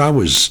happen. If I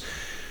was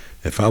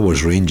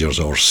Rangers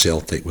or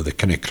Celtic with the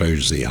kind of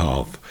crowds they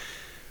have,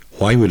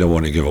 why would I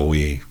want to give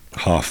away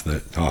half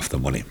the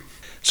money?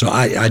 So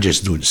I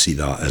just don't see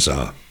that as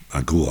a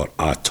goer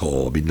at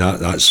all. I mean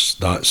that's.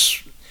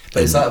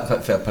 But is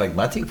that for a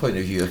pragmatic point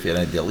of view, or for an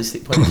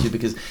idealistic point of view?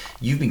 Because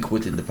you've been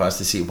quoted in the past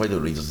to say, why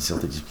don't Rangers and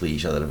Celtic just play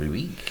each other every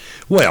week?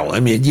 Well, I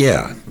mean,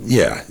 yeah.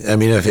 I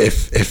mean,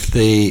 if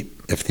the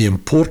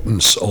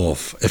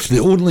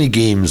only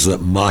games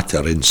that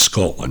matter in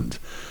Scotland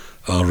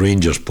are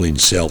Rangers playing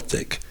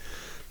Celtic,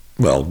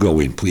 well, go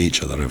away and play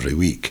each other every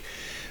week.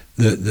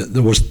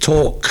 There was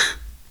talk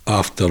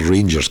after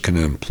Rangers kind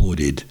of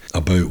imploded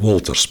about,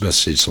 Walter Smith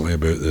said something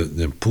about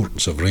the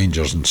importance of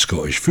Rangers in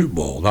Scottish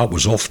football. That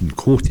was often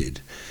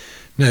quoted.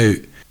 Now,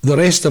 the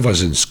rest of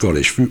us in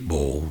Scottish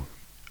football,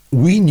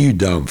 we knew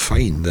damn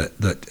fine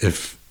that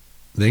if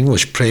the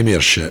English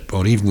Premiership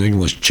or even the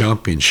English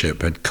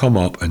Championship had come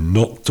up and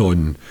knocked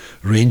on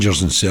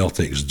Rangers and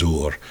Celtic's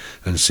door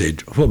and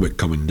said, what about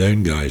coming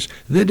down, guys?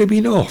 They'd have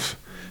been off.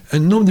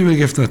 and nobody would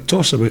have given a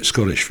toss about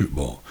Scottish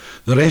football.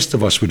 The rest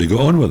of us would have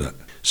got on with it.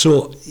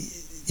 So,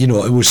 you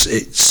know,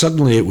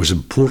 suddenly it was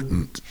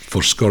important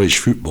for Scottish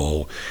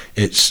football.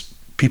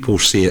 People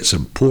say it's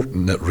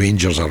important that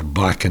Rangers are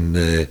back in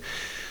the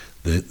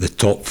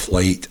top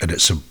flight, and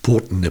it's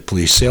important to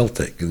play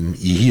Celtic. And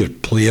you hear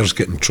players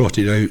getting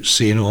trotted out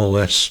saying all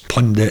this,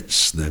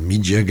 pundits, the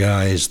media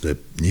guys, the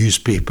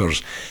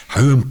newspapers,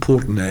 how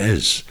important it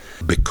is,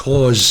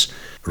 because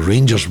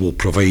Rangers will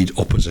provide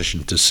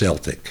opposition to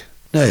Celtic.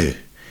 Now,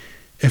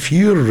 if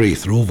you're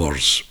Raith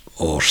Rovers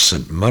or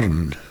St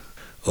Mirren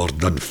or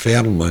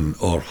Dunfermline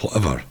or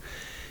whatever,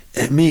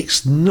 it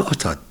makes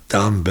not a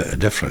damn bit of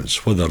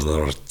difference whether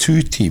there are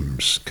two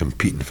teams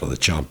competing for the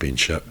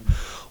championship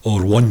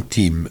or one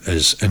team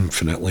is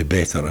infinitely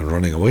better and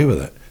running away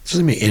with it. It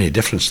doesn't make any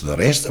difference to the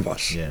rest of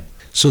us. Yeah.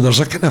 So there's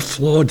a kind of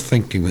flawed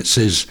thinking that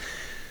says,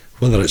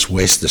 whether it's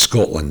west of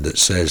Scotland, that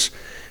says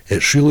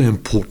it's really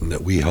important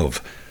that we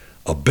have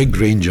a big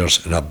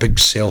Rangers and a big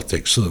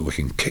Celtic so that we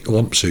can kick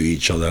lumps out of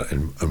each other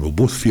and we'll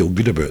both feel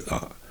good about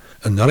that.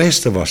 And the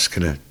rest of us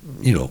kind of,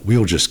 you know,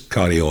 we'll just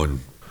carry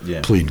on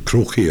playing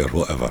croquet or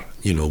whatever.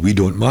 You know, we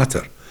don't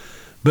matter.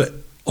 But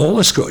all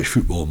of Scottish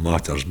football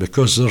matters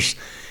because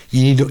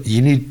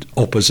you need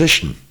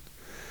opposition,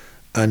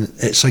 and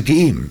it's a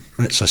game,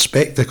 it's a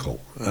spectacle.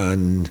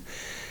 And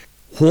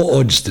what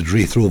odds did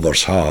Raith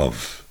Rovers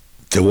have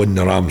to win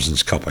the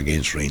Ramsden's Cup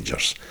against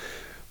Rangers?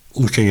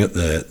 Looking at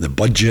the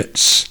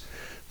budgets,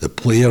 the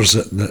players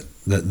that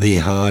they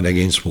had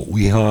against what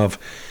we have,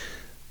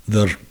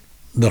 their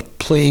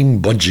playing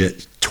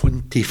budget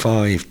 20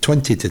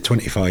 to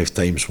 25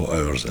 times what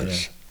ours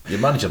is. The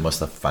manager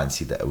must have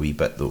fancied it a wee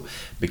bit though,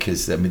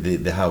 because I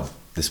mean they have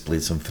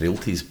displayed some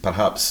frailties.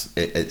 Perhaps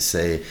it's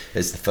the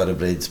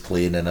thoroughbreds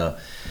playing in a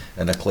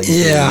clean.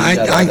 Yeah,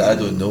 I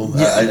don't know.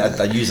 Yeah,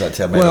 I use that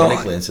term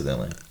ironically,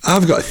 incidentally.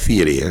 I've got a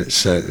theory.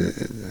 It's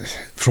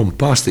from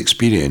past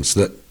experience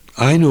that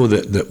I know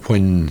that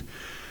when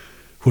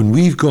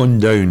we've gone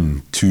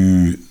down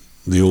to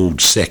the old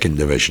second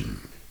division,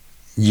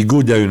 you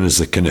go down as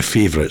the kind of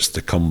favourites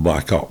to come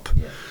back up.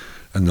 Yeah.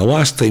 And the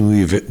last time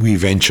we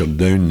ventured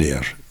down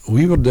there,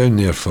 we were down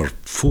there for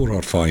 4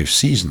 or 5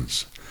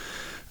 seasons,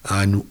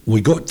 and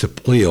we got to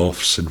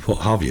playoffs and what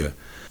have you,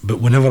 but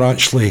we never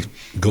actually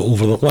got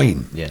over the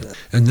line. Yeah.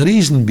 And the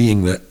reason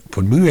being that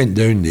when we went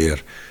down there,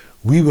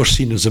 we were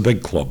seen as a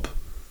big club.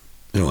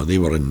 You know, they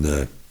were in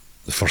the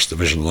first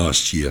division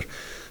last year,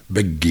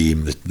 big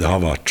game. They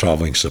have a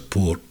travelling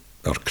support.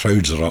 Our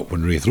crowds are up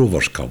when Raith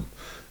Rovers come,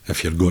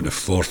 if you're going to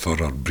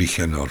Forfar or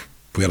Brechin or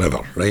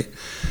wherever, right?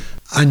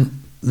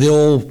 And they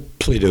all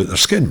played out their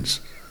skins.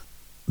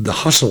 They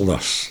hustled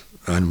us,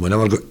 and we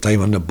never got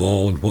time on the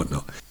ball and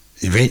whatnot.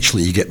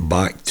 Eventually you get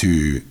back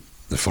to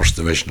the first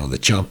division or the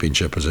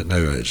championship as it now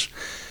is,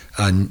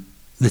 and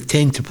they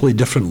tend to play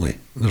differently.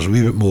 There's a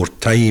wee bit more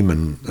time,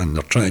 and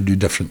they're trying to do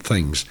different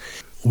things.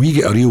 We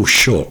get a real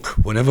shock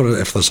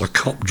if there's a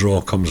cup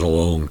draw comes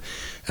along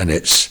and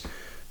it's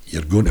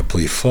you're going to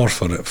play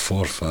Forfar at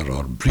Forfar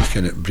or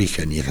Brechin at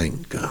Brechin. You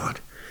think, God,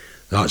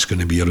 that's going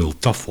to be a real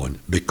tough one,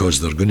 because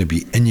they're going to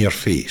be in your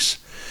face.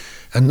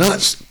 And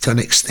that's, to an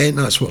extent,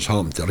 that's what's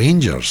happened to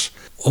Rangers.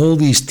 All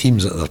these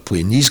teams that they're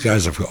playing, these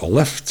guys have got a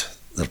lift.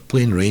 They're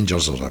playing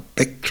Rangers, there's a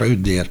big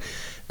crowd there,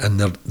 and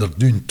they're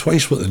doing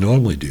twice what they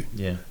normally do.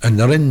 Yeah. And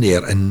they're in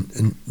there, and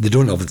they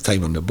don't have the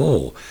time on the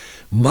ball.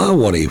 My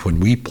worry when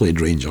we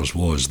played Rangers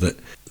was that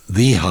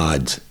they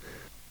had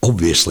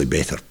obviously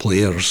better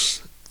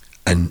players,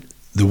 and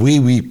the way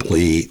we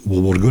play,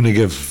 they were going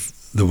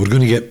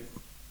to get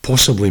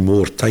possibly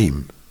more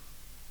time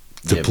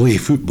to play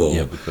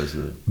football,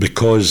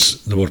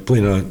 because they were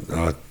playing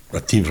a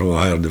team from a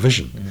higher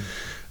division. Mm.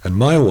 And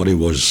my worry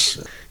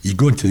was, you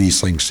go into these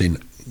things saying,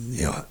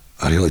 yeah,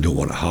 I really don't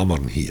want a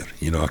hammering here.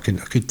 You know, I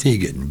could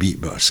take it and beat,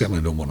 but I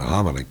certainly don't want a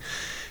hammering.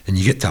 And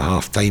you get to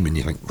half time and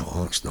you think,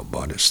 oh, that's not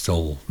bad, it's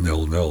still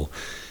 0-0.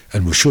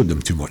 And we showed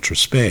them too much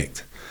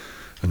respect.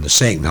 In the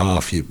second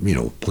half, you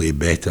know, play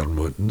better. And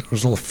there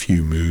was a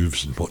few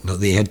moves and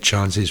whatnot. They had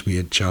chances, we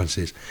had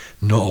chances,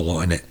 not a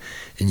lot in it.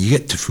 And you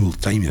get to full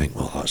time, you think,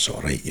 well, that's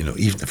all right. You know,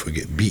 even if we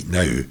get beat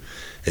now,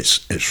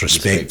 it's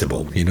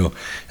respectable, you know.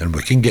 And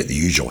we can get the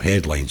usual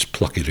headlines,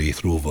 plucky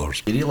Raith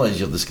Rovers. You realise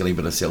you're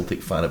describing a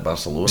Celtic fan at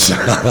Barcelona.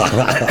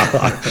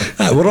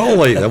 We're all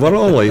like that. We're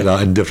all like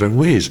that in different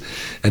ways.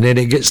 And then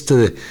it gets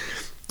to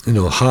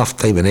half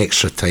time and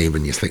extra time,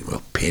 and you think,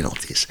 well,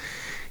 penalties.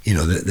 You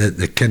know,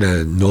 the kind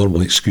of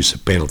normal excuse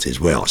of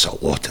penalties, well, it's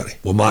a lottery.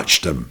 We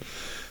matched them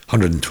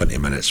 120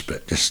 minutes,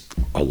 but just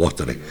a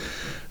lottery.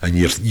 And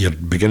you're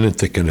beginning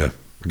to kind of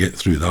get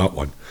through that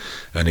one.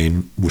 And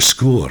then we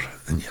score,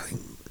 and you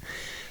think,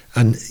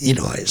 and you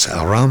know, it's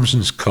a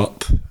Ramsden's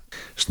Cup.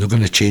 It's not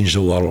going to change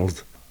the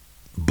world,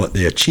 but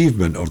the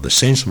achievement, or the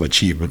sense of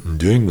achievement in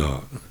doing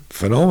that,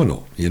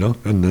 phenomenal, you know.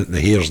 And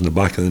the hairs in the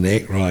back of the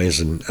neck rise,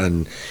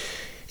 and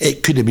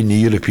it could have been the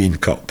European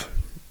Cup.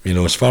 You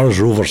know, as far as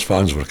Rovers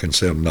fans were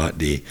concerned that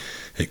day,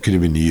 it could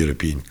have been the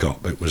European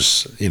Cup. It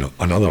was, you know,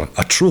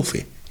 a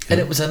trophy, And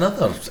it was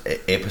another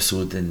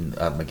episode in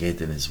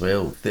Armageddon as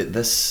well. That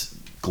this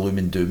gloom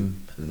and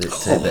doom that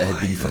had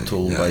been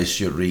foretold by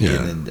Stuart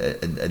Regan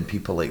and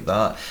people like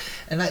that.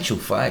 In actual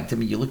fact, I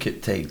mean, you look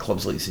at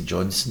clubs like St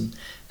Johnstone,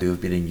 who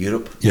have been in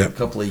Europe for a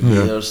couple of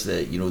years.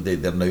 That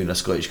they're now in a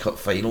Scottish Cup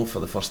final for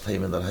the first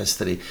time in their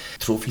history.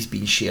 Trophies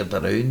being shared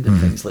around and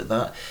things like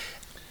that.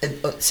 And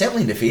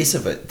certainly in the face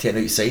of it, to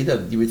an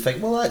outsider, you would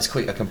think, well, that's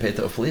quite a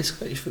competitive place,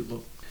 Scottish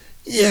football.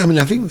 Yeah, I mean,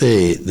 I think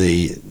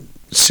the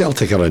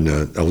Celtic are in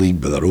a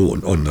league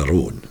on their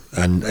own,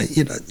 and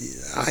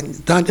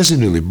that doesn't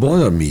really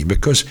bother me,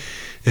 because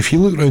if you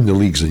look around the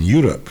leagues in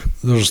Europe,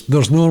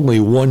 there's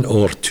normally one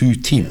or two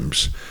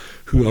teams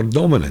who are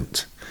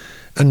dominant,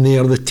 and they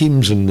are the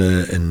teams in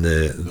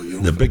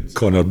the big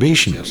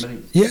conurbations.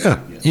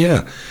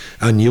 Yeah,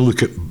 and you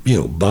look at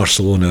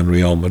Barcelona and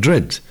Real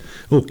Madrid.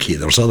 Okay,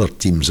 there's other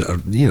teams that are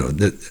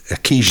that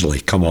occasionally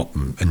come up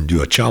and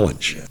do a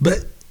challenge,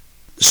 but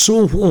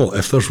so what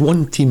if there's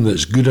one team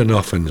that's good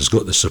enough and has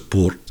got the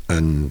support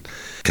and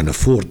can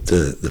afford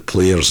the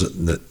players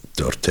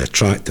or to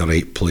attract the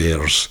right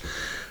players,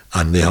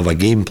 and they have a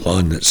game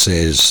plan that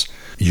says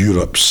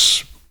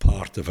Europe's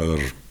part of our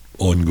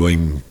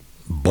ongoing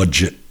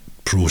budget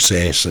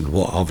process and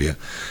what have you.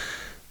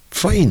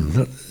 Fine.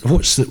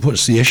 What's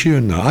the issue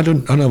in that? I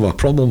don't have a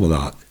problem with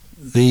that.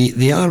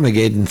 The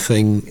Armageddon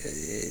thing,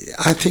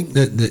 I think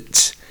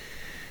that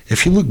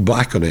if you look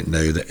back on it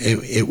now, that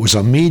it was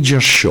a major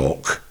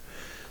shock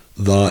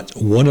that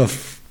one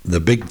of the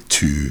big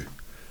two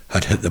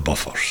had hit the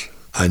buffers.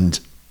 And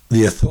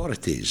the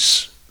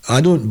authorities,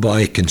 I don't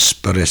buy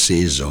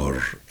conspiracies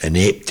or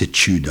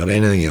ineptitude or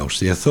anything else.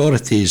 The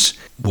authorities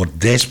were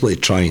desperately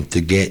trying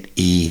to get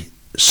a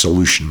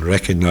solution,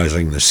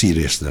 recognising the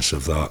seriousness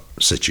of that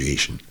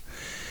situation.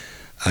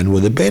 And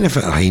with the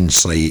benefit of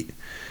hindsight,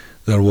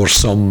 there were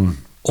some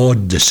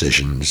odd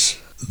decisions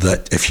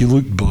that if you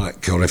look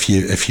back, or if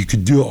you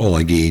could do it all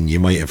again, you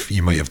might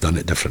have done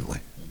it differently.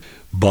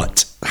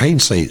 But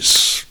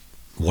hindsight's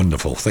a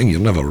wonderful thing.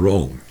 You're never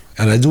wrong.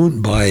 And I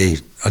don't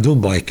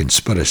buy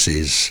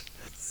conspiracies.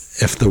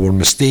 If there were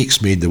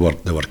mistakes made, they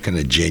were kind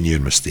of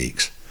genuine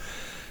mistakes.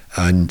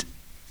 And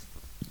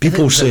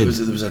people said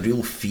there was a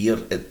real fear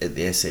at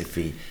the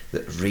SFA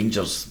that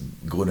Rangers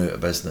going out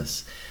of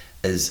business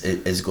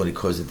is going to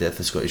cause the death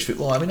of Scottish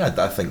football. I mean,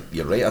 I think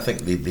you're right. I think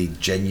they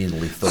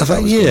genuinely thought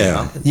that was going to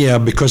happen. Yeah,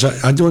 because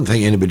I don't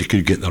think anybody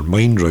could get their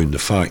mind around the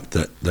fact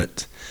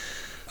that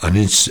an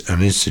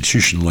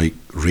institution like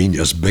Rangers,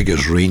 as big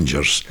as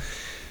Rangers,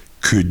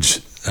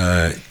 could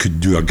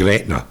do a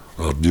Gretna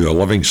or do a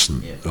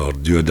Livingston or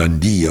do a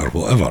Dundee or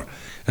whatever,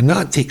 and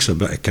that takes a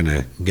bit of kind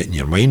of getting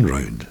your mind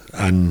round.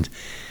 And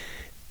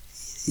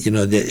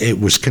it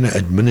was kind of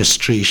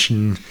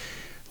administration.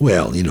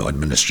 Well,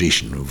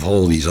 administration of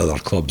all these other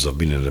clubs have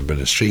been in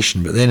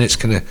administration, but then it's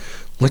kind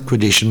of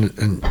liquidation,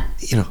 and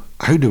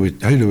how do we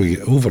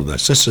get over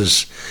this? This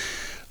is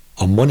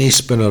a money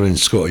spinner in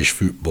Scottish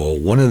football,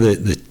 one of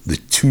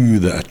the two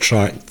that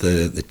attract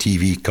the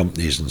TV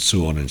companies and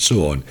so on and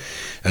so on.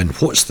 And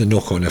what's the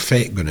knock-on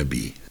effect going to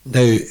be?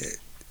 Now,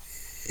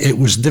 it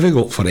was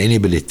difficult for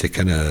anybody to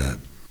kind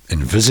of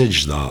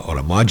envisage that or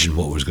imagine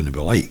what it was going to be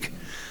like.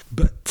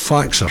 But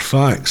facts are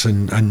facts,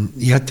 and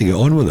you had to get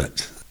on with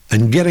it.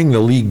 And getting the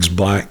leagues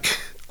back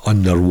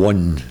under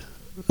one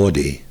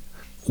body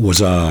was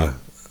a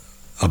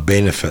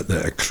benefit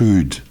that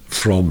accrued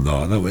from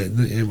that.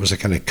 It was a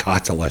kind of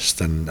catalyst,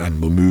 and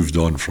we moved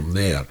on from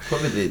there.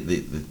 What about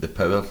the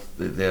power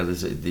there?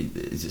 Is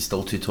it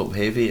still too top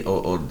heavy,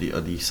 or are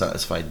you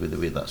satisfied with the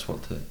way that's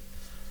worked out?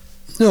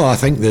 No, I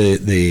think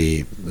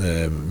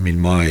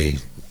my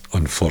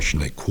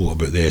unfortunate quote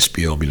about the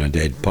SPL being a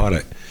dead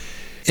parrot,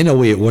 in a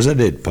way it was a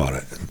dead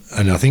parrot,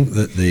 and I think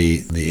that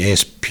the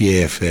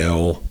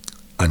SPFL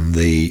and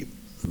the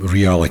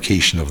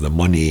reallocation of the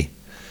money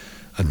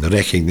and the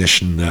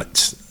recognition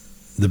that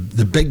the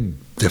big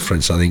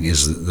difference, I think,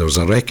 is that there was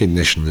a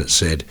recognition that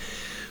said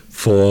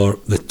for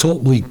the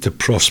top league to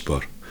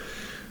prosper,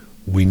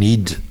 we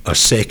need a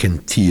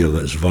second tier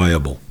that's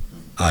viable,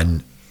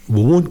 and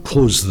we won't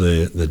close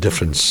the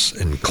difference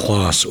in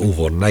class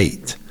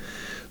overnight,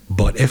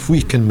 but if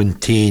we can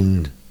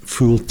maintain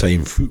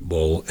full-time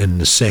football in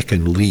the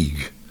second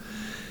league,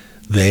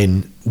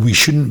 then we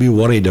shouldn't be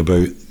worried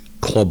about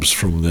clubs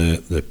from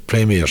the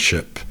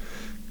Premiership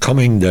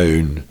coming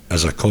down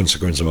as a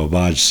consequence of a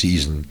bad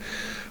season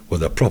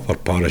with a proper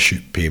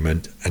parachute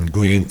payment and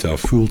going into a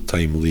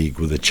full-time league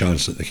with a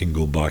chance that they can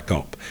go back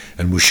up.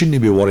 And we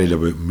shouldn't be worried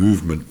about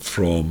movement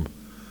from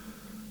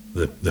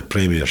the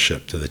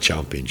Premiership to the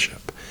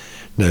Championship.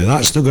 Now,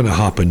 that's not going to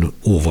happen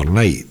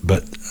overnight,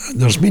 but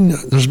there's been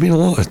a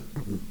lot of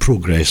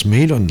progress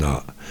made on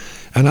that,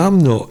 and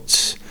I'm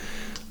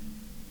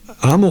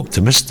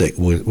optimistic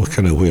with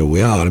kind of where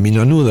we are. I mean,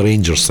 I know the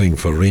Rangers thing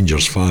for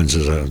Rangers fans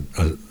is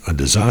a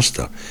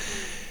disaster.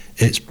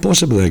 It's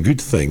possibly a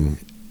good thing.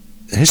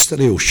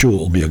 History will show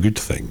it'll be a good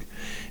thing,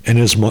 in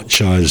as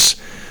much as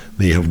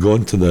they have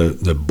gone to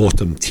the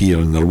bottom tier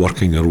and they're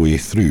working their way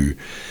through.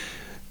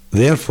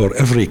 Therefore,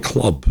 every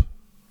club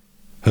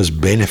has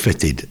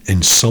benefited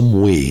in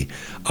some way,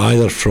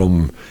 either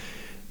from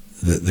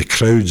the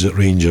crowds that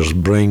Rangers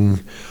bring,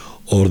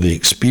 or the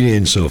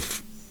experience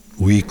of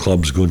wee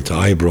clubs going to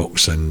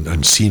Ibrox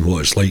and seeing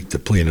what it's like to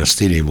play in a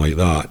stadium like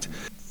that.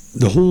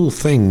 The whole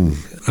thing,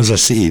 as I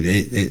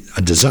say,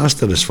 a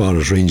disaster as far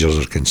as Rangers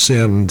are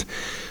concerned,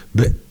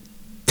 but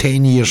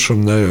 10 years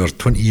from now or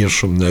 20 years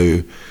from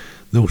now,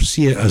 they'll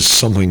see it as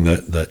something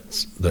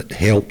that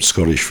helped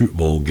Scottish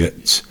football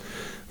get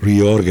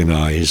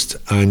reorganised.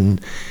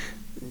 And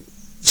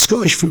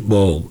Scottish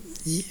football,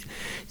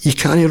 you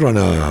can't run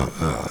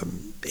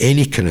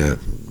any kind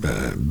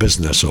of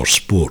business or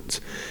sport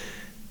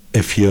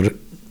if you're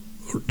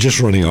just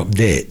running up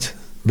debt,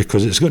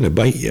 because it's going to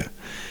bite you.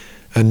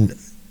 And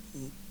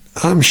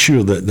I'm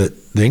sure that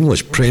the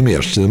English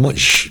Premiership, the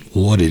much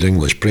lauded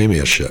English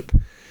Premiership,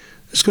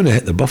 it's going to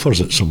hit the buffers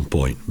at some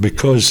point,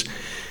 because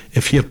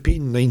if you're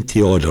paying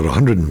 90 odd or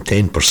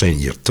 110% of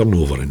your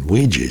turnover in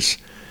wages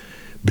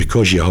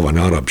because you have an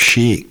Arab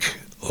sheikh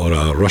or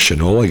a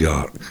Russian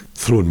oligarch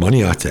throwing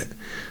money at it,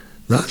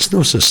 that's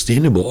not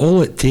sustainable.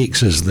 All it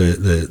takes is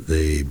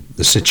the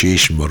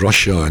situation with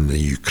Russia and the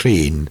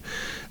Ukraine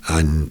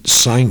and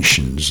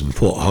sanctions and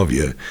what have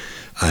you,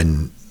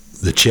 and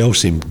the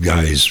Chelsea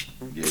guys'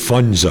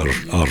 funds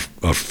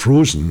are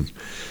frozen,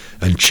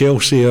 and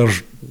Chelsea are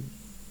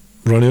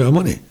running out of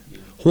money.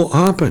 What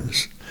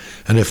happens?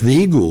 And if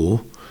they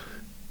go,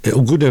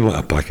 it'll go down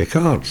like a pack of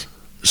cards.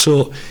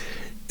 So,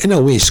 in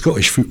a way,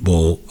 Scottish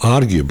football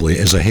arguably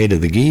is ahead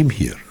of the game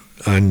here.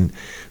 And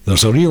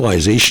there's a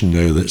realisation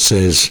now that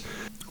says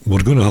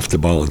we're going to have to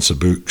balance the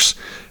books,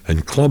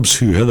 and clubs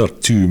who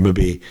hitherto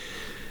maybe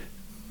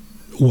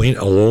went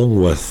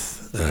along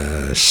with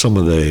some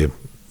of the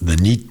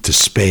need to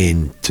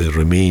spend to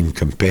remain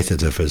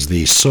competitive as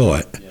they saw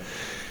it,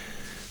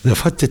 they've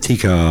had to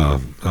take a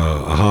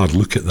hard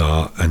look at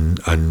that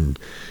and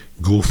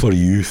go for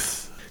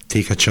youth,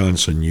 take a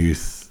chance on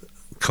youth,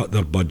 cut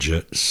their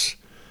budgets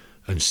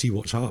and see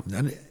what's happened.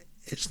 And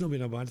it's not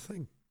been a bad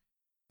thing.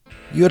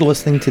 You're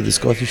listening to the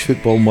Scottish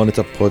Football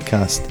Monitor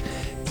podcast.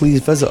 Please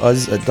visit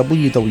us at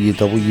www.tsfm.net,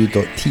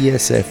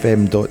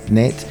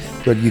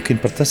 where you can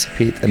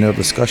participate in our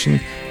discussion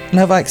and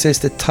have access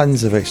to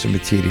tons of extra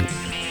material.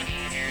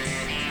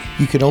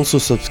 You can also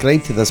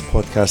subscribe to this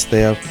podcast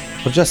there,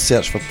 or just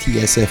search for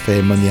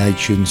TSFM on the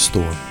iTunes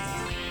store.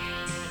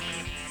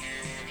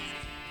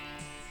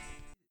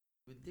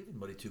 When David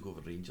Murray took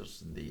over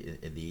Rangers in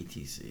the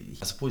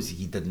 80s, I suppose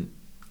he didn't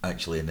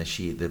actually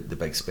initiate the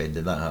big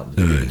spending. That happened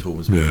to David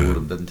Holmes before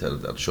him, didn't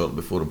it, or shortly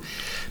before him.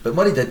 But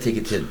Murray did take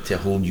it to a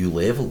whole new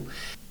level.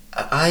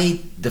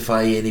 I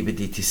defy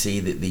anybody to say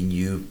that they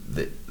knew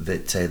that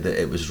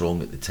it was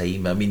wrong at the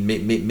time. I mean,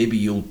 maybe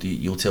you'll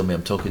tell me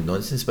I'm talking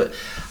nonsense, but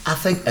I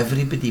think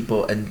everybody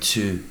bought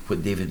into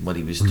what David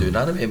Murray was doing.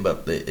 I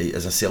remember,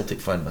 as a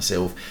Celtic fan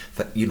myself,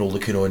 that,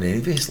 looking on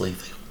enviously,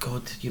 like,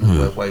 God,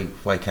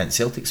 why can't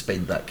Celtic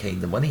spend that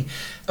kind of money?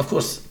 Of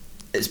course,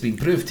 it's been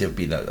proved to have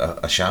been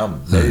a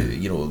sham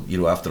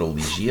now, after all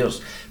these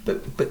years.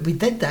 But we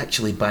did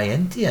actually buy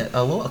into it.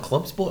 A lot of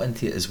clubs bought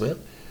into it as well.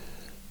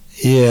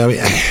 Yeah, I mean,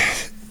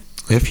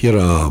 if you're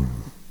a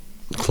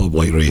club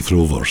like Raith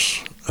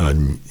Rovers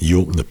and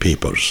you open the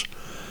papers,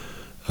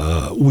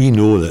 we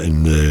know that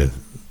in the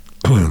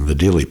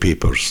daily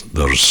papers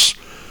there's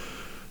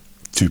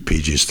 2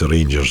 pages to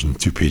Rangers and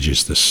 2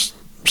 pages to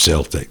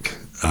Celtic,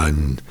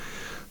 and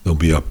there'll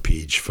be a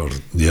page for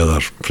the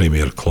other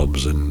Premier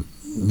clubs, and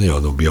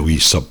there'll be a wee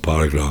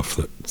sub-paragraph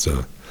that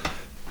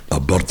a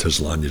bird has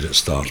landed at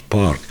Stars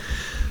Park.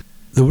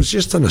 There was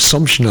just an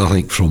assumption, I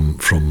think,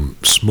 from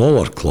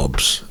smaller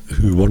clubs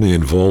who weren't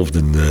involved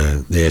in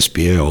the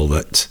SPL,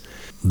 that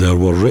there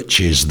were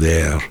riches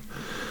there,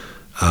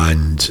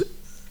 and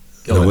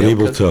they were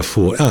able to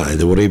afford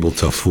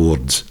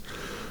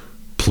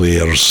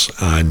players,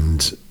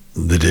 and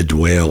they did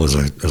well as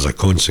a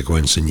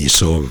consequence. And you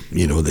saw,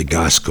 the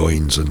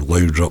Gascoignes and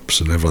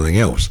Laudrups and everything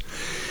else.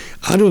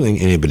 I don't think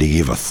anybody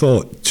gave a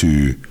thought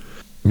to,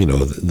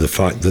 the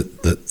fact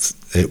that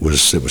it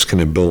was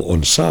kind of built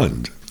on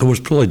sand. It was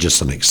probably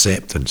just an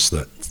acceptance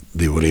that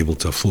they were able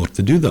to afford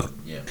to do that.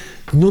 Yeah.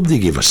 Nobody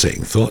gave a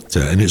second thought to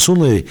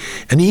it,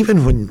 and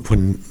even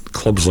when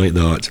clubs like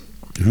that,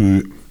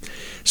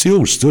 it's the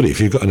old story. If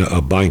you've got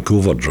a bank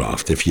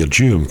overdraft, if you're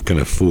due them kind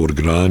of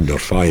 $4,000 or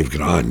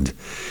 $5,000,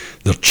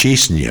 they're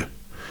chasing you.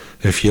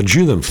 If you're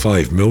due them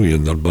 $5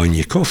 million, they're buying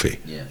you coffee.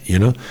 Yeah.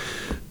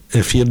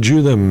 If you're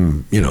due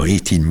them,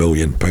 £18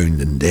 million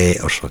in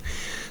debt or something,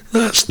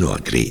 that's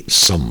not a great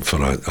sum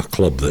for a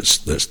club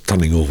that's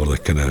turning over the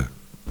kind of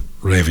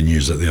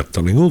revenues that they're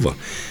turning over.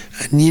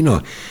 And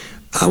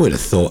I would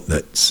have thought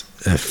that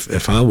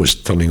if I was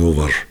turning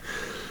over,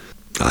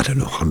 I don't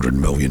know, £100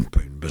 million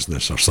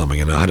business or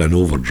something, and I had an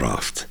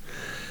overdraft,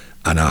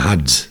 and I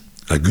had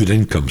a good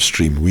income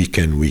stream week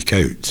in, week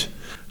out,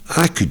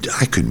 I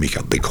could make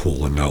a big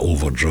hole in that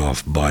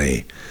overdraft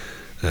by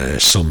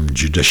some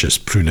judicious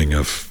pruning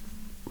of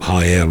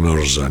high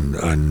earners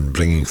and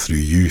bringing through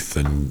youth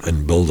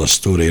and build a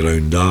story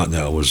around that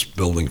I was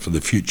building for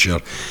the future,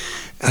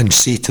 and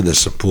say to the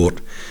support,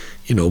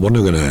 we're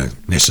not going to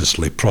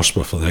necessarily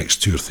prosper for the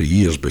next 2 or 3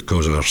 years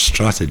because our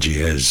strategy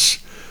is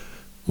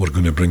we're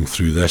going to bring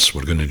through this,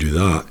 we're going to do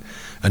that,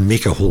 and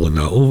make a hole in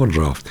that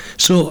overdraft.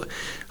 So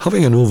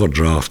having an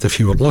overdraft, if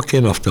you were lucky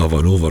enough to have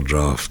an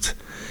overdraft,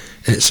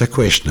 it's a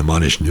question of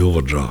managing the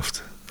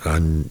overdraft.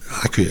 And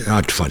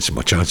I'd fancy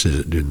my chances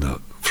at doing that,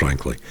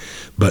 frankly.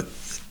 But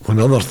when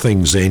other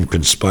things then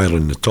conspire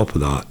on the top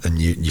of that and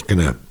you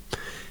kind of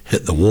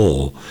hit the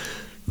wall,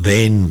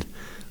 then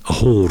a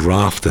whole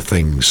raft of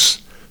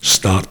things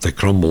start to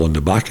crumble on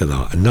the back of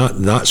that. And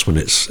that's when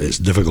it's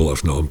difficult,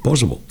 if not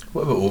impossible.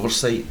 What about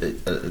oversight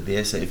at the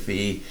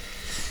SFA?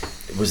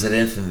 Was there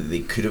anything that they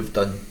could have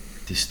done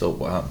to stop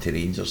what happened to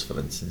Rangers, for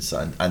instance,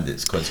 and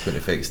its consequent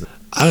effects?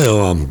 I don't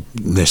know I'm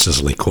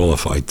necessarily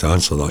qualified to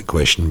answer that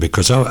question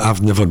because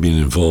I've never been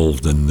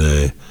involved in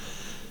the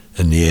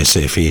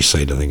SFA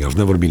side of things. I've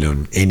never been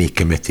on any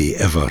committee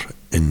ever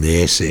in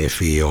the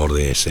SFA or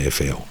the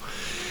SFL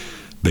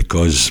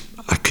because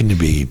I couldn't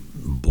be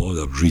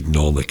bothered reading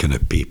all the kind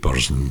of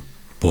papers and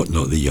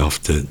whatnot that you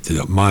have to.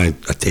 My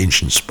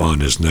attention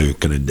span is now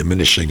kind of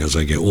diminishing as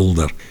I get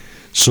older,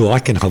 so I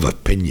can have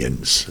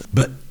opinions.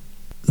 But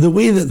the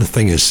way that the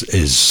thing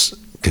is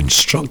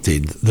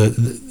constructed,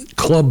 the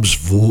clubs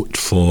vote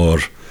for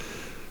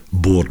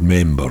board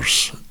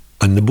members,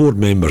 and the board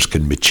members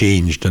can be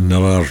changed, and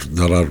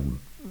there are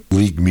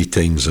league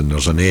meetings, and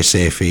there's an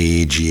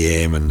SFA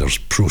AGM, and there's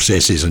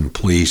processes in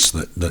place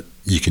that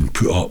you can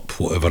put up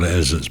whatever it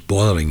is that's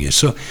bothering you.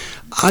 So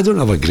I don't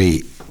have a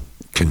great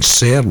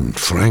concern,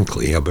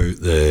 frankly, about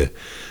the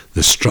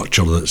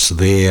structure that's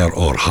there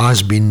or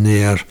has been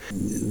there.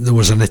 There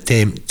was an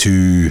attempt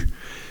to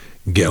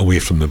get away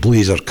from the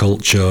blazer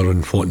culture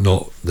and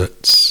whatnot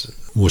that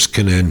was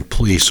kind of in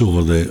place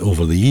over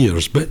the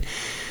years. But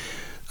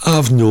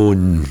I've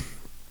known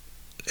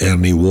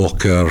Ernie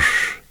Walker,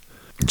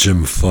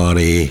 Jim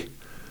Farry,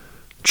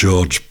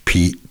 George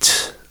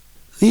Pete.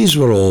 These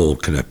were all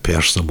kind of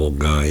personable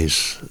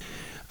guys,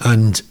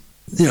 and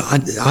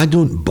I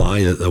don't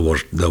buy that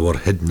there were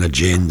hidden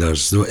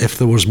agendas. If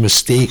there was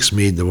mistakes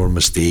made, there were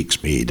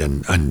mistakes made,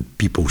 and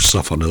people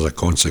suffered as a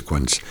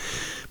consequence.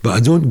 But I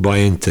don't buy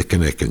into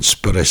kind of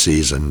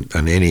conspiracies and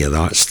any of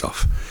that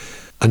stuff.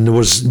 And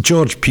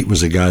George Pete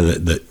was a guy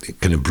that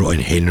kind of brought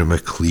in Henry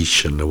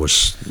McLeish, and there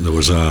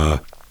was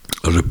a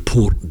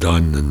report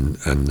done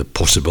and the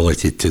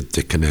possibility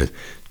to kind of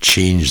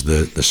change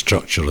the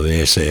structure of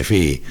the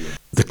SFA.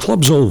 The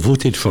clubs all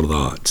voted for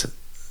that.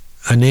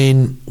 And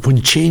then when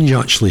change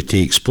actually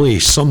takes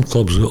place, some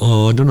clubs go,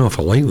 oh, I don't know if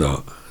I like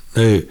that.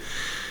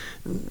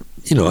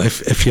 Now,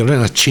 if you're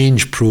in a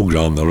change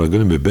programme, there are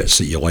going to be bits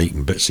that you like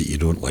and bits that you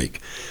don't like.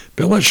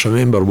 But let's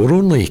remember, we're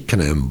only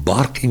kind of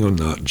embarking on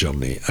that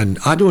journey. And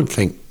I don't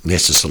think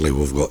necessarily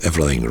we've got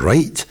everything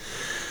right.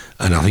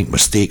 And I think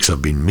mistakes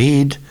have been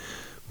made.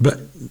 But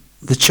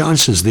the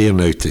chance is there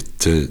now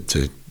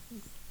to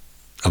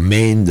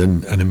amend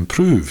and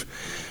improve.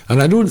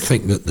 And I don't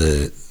think that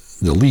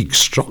the league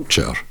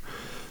structure,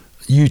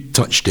 you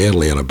touched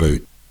earlier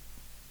about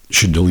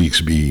should the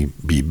leagues be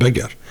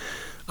bigger.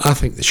 I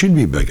think they should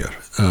be bigger.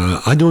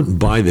 I don't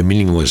buy the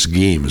meaningless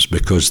games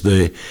because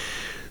the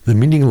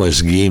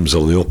meaningless games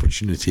are the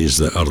opportunities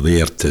that are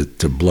there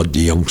to blood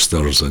the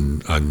youngsters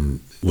and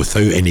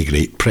without any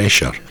great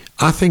pressure.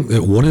 I think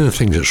that one of the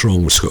things that's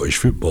wrong with Scottish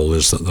football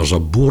is that there's a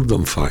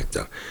boredom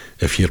factor.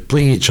 If you're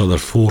playing each other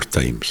 4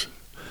 times,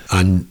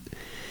 and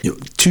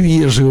 2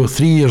 years ago,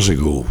 3 years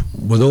ago,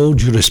 with all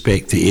due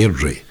respect to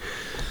Airdrie,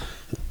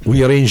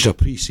 we arranged a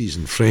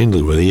pre-season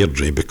friendly with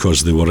Airdrie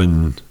because they were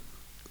in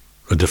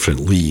a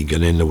different league,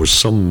 and then there was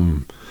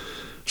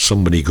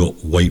somebody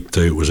got wiped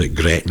out, was it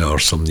Gretna or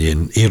somebody,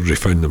 and Airdrie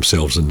found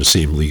themselves in the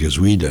same league as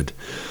we did.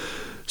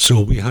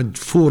 So we had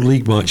 4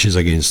 league matches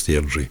against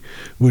Airdrie.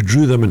 We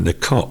drew them in the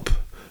cup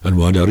and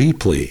we had a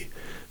replay.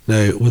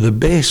 Now, with the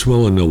best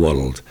will in the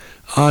world,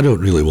 I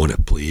don't really want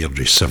to play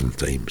Airdrie 7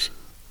 times.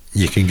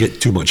 You can get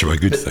too much of a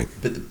good thing.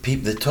 But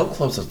the top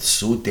clubs are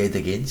so dead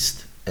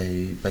against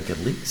bigger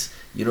leagues.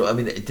 I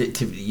mean,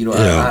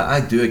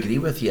 I do agree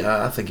with you.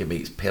 I think it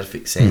makes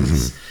perfect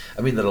sense. Mm-hmm.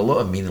 I mean, there are a lot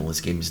of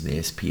meaningless games in the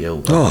SPL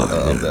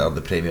or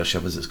the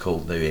Premiership, as it's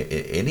called now. At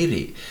any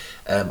rate,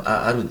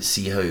 I don't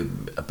see how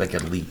a bigger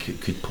league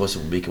could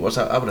possibly make it worse.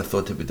 I would have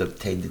thought it would have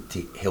tended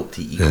to help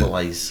to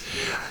equalise.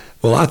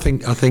 Well, I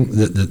think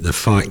that the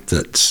fact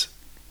that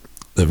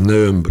they've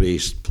now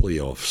embraced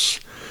playoffs,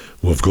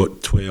 we've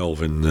got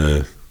 12 in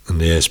the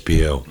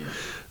SPL,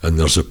 and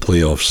there's a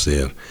playoffs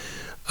there,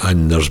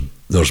 and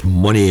there's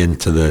money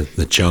into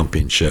the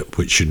championship,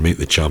 which should make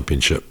the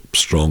championship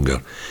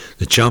stronger.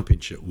 The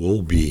championship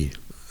will be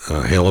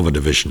a hell of a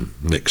division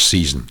next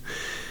season.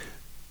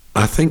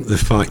 I think the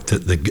fact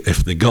that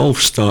if the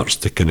gulf starts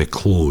to kind of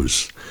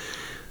close,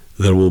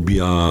 it will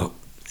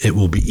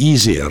be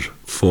easier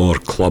for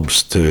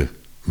clubs to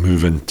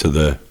move into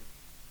the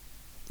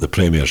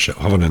Premiership,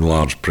 have an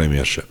enlarged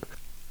Premiership.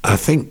 I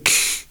think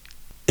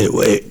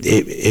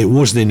it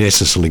wasn't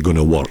necessarily going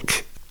to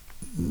work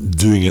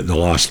doing it the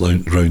last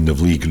round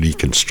of league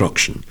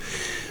reconstruction,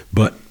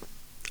 but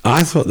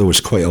I thought there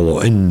was quite a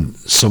lot in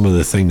some of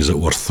the things that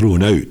were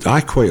thrown out.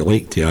 I quite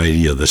liked the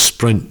idea of the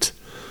sprint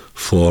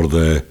for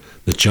the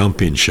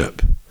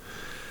championship,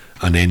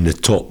 and then the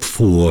top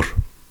 4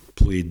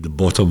 played the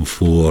bottom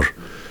 4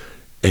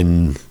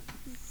 in,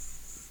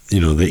 you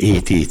know, the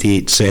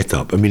 8-8-8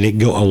 setup. I mean, it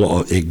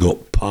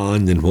got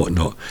panned and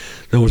whatnot.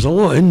 There was a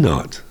lot in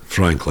that,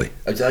 frankly.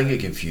 I think it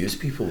confused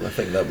people. I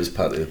think that was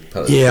part of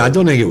I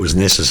don't think it was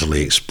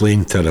necessarily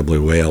explained terribly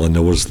well, and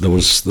there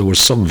was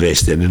some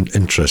vested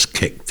interest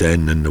kicked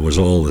in, and there was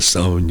all this,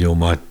 you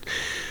know,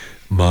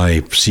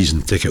 my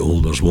season ticket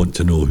holders want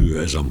to know who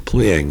it is I'm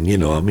playing. You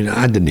know, I mean,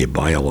 I didn't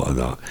buy a lot of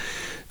that.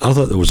 I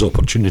thought there was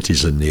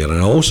opportunities in there,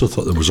 and I also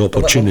thought there was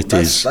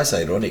opportunities. That's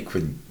ironic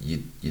when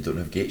you don't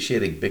have gate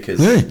sharing, because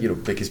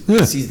because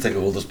Yeah. season ticket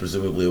holders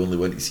presumably only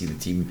want to see the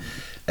team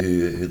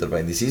who they're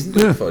buying the season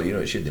ticket for. You know,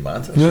 it shouldn't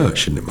matter. No, it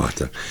shouldn't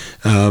matter.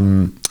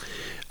 And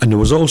there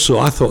was also,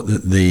 I thought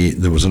that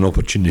there was an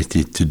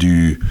opportunity to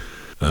do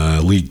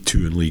League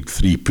 2 and League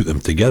 3, put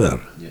them together.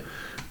 Yeah.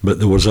 But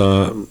there was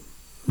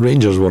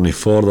Rangers weren't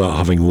for that,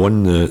 having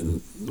won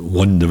the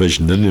one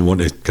division. They didn't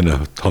want to kind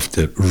of have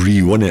to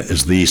re-win it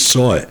as they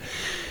saw it.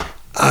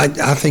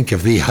 I think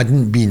if they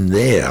hadn't been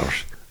there,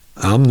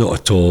 I'm not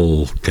at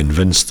all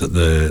convinced that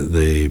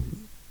the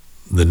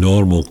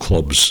normal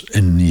clubs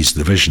in these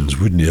divisions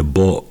wouldn't have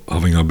bought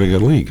having a bigger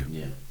league.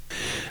 Yeah.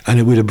 And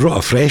it would have brought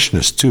a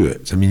freshness to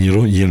it. I mean,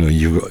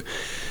 you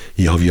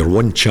have your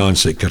one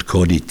chance at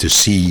Kirkcaldy to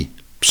see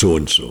so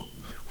and so.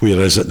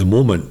 Whereas at the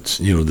moment,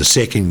 you know, the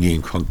second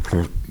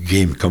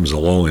game comes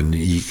along, and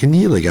you can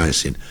hear the guys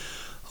saying,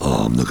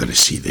 "Oh, I'm not going to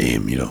see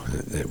them." You know,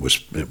 it was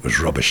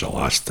rubbish the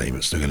last time.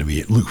 It's not going to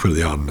be. Look where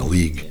they are in the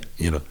league.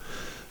 You know,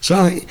 so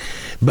I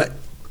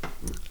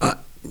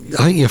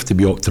think you have to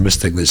be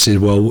optimistic that says,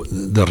 well,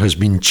 there has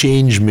been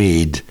change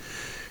made.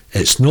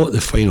 It's not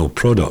the final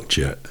product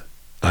yet,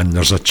 and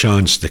there's a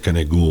chance to kind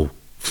of go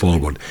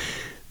forward.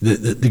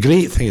 The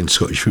great thing in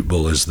Scottish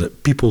football is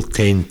that people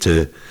tend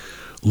to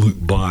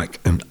look back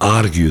and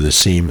argue the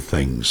same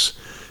things.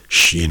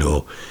 You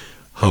know,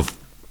 have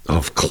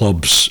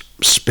clubs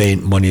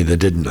spent money they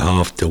didn't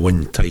have to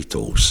win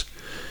titles?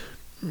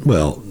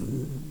 Well,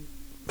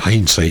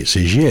 hindsight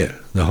says yeah,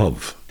 they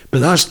have.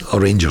 But that's a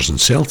Rangers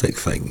and Celtic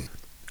thing.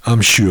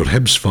 I'm sure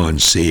Hibs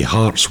fans say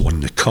Hearts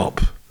won the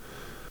cup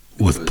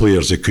with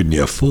players they couldn't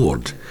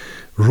afford.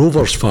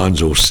 Rovers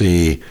fans will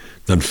say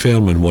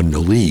Dunfermline won the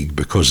league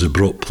because they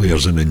brought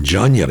players in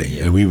January,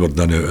 and we were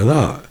done out of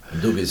that.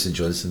 And don't get St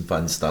Johnstone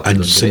fans started.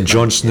 And St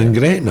Johnstone and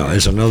Gretna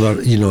is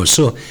another, you know.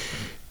 So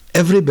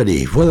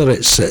everybody, whether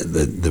it's at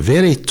the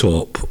very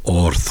top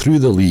or through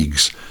the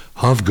leagues,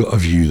 have got a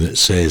view that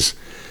says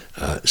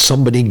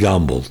somebody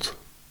gambled.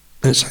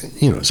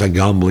 It's a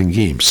gambling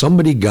game.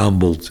 Somebody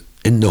gambled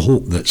in the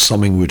hope that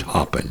something would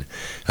happen,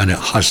 and it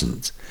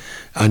hasn't.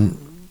 And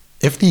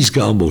if these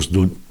gambles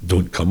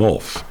don't come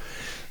off,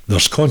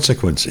 there's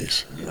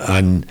consequences,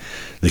 and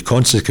the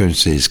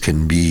consequences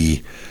can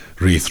be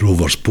Raith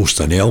Rovers post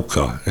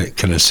Anelka. It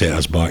kind of set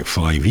us back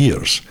 5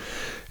 years.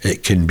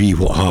 It can be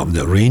what happened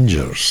at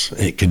Rangers.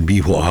 It can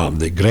be what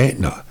happened at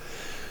Gretna.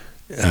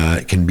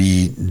 It can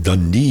be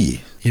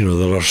Dundee. You know,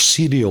 there are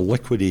serial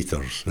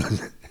liquidators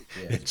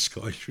in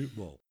Scottish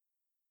football.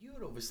 You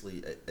were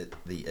obviously at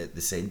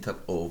the centre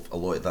of a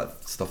lot of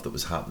that stuff that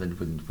was happening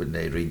when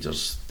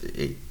Rangers,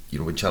 you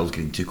know, when Charles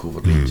Green took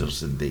over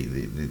Rangers, and they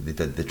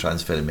did the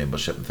transfer and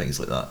membership and things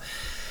like that.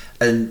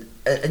 And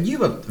you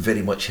were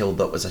very much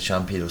held up as a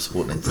champion of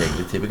sport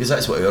integrity, because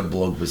that's what our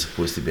blog was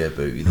supposed to be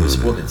about, you know,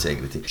 sport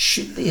integrity.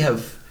 Should they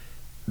have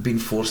been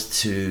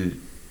forced to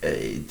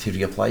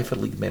reapply for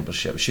league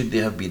membership? Should they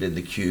have been in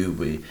the queue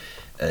with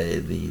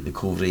the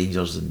Cove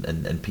Rangers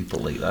and people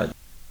like that?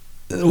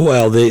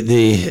 Well,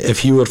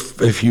 if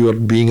you were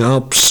being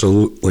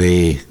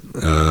absolutely,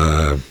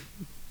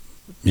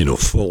 you know,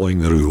 following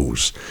the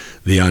rules,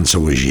 the answer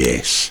was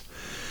yes.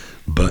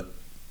 But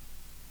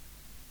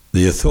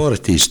the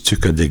authorities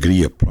took a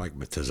degree of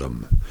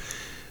pragmatism,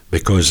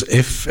 because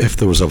if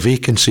there was a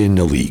vacancy in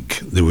the league,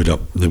 they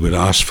would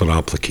ask for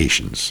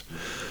applications.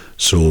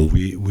 So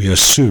we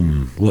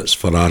assume, let's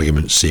for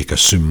argument's sake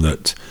assume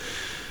that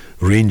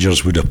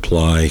Rangers would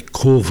apply,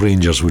 Cove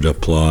Rangers would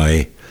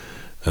apply,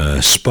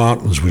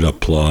 Spartans would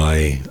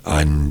apply,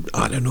 and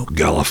I don't know,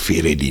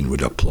 Gallifreydine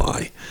would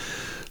apply.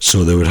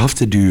 So they would have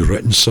to do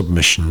written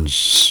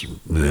submissions,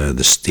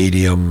 the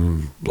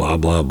stadium, blah,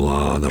 blah,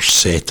 blah, their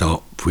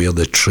setup, where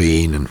they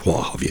train and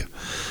what have you.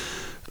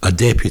 A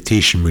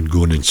deputation would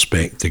go and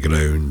inspect the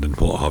ground and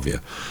what have you.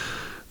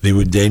 They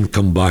would then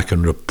come back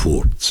and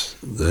report.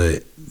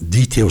 The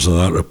details of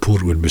that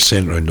report would be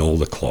sent around all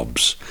the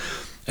clubs,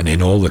 and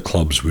then all the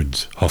clubs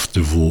would have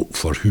to vote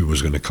for who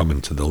was going to come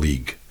into the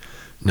league.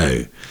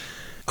 Now,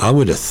 I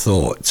would have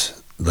thought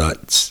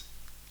that,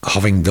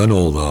 having done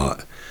all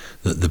that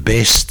the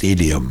best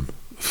stadium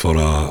for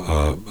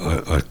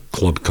a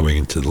club coming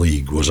into the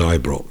league was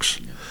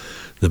Ibrox. Yeah.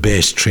 The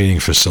best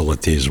training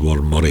facilities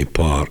were Murray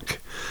Park.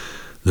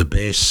 The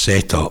best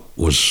setup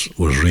was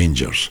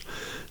Rangers.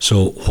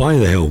 So why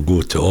the hell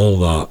go to all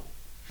that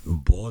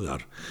bother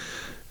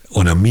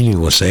on a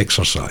meaningless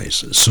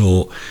exercise.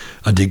 So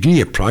a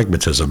degree of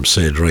pragmatism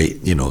said, right,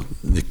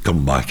 they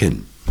come back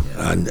in.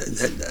 Yeah. And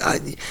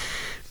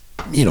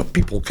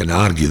people can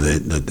argue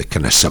the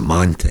kind of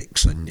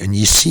semantics, and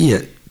you see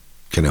it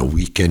kind of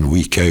week in,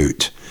 week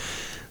out.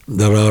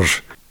 There are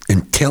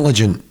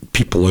intelligent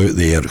people out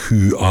there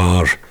who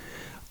are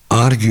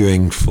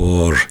arguing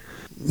for,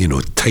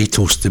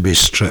 titles to be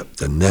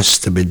stripped and this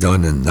to be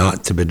done and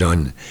that to be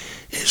done.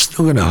 It's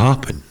not going to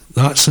happen.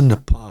 That's in the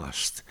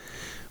past.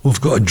 We've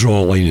got to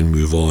draw a line and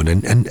move on.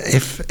 And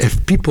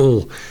if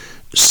people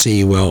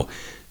say, well,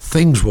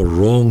 things were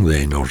wrong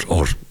then, or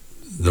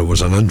there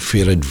was an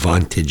unfair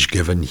advantage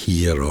given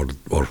here, or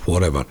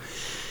whatever,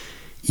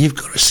 you've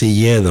got to say,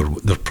 yeah,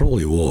 there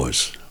probably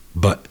was.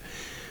 But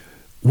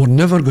we're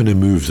never going to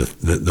move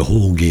the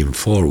whole game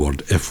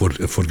forward if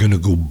we're going to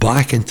go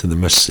back into the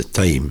mists of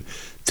time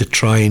to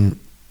try and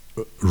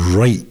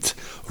right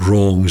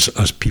wrongs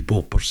as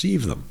people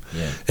perceive them.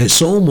 Yeah.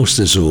 It's almost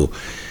as though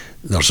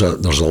there's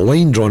a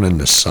line drawn in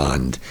the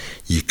sand.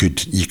 You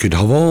could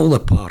have all the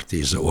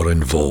parties that were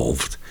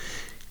involved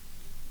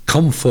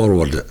come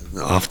forward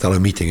after a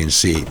meeting and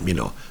say,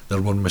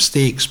 there were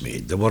mistakes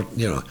made. There were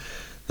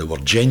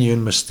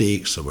genuine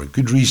mistakes. There were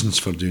good reasons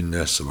for doing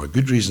this. There were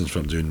good reasons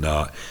for doing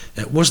that.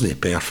 It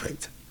wasn't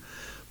perfect,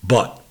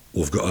 but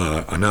we've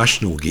got a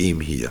national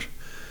game here,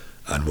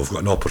 and we've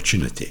got an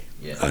opportunity.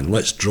 Yeah. And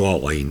let's draw a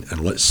line,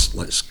 and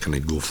let's kind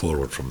of go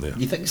forward from there.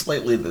 You think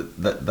slightly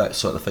that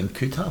sort of thing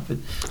could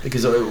happen?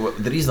 Because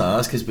the reason I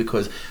ask is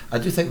because I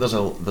do think there's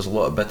a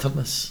lot of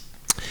bitterness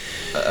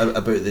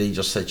about the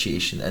Rangers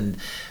situation,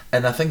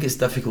 and I think it's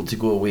difficult to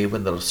go away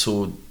when there's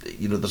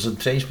there's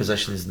entrenched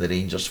positions in the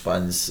Rangers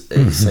fans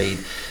side,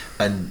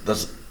 and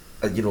there's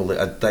a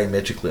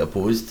diametrically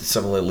opposed,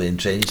 similarly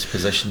entrenched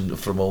position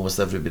from almost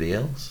everybody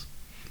else.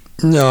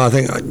 No, I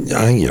think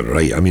you're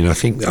right. I mean, I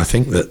think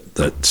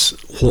that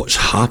what's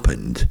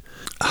happened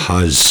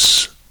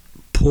has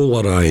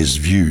polarised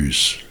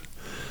views.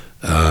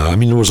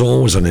 There was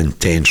always an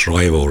intense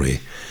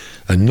rivalry,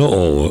 and not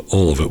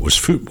all of it was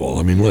football.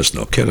 I mean, let's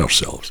not kid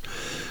ourselves.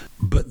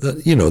 But there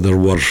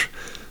were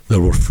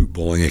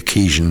footballing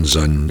occasions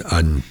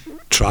and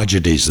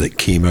tragedies that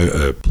came out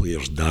of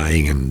players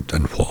dying and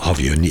what have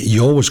you. And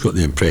you always got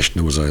the impression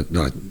there was a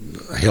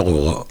hell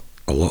of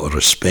a lot of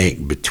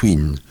respect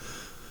between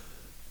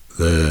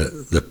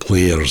the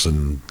players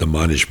and the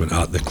management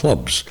at the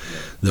clubs.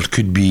 There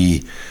could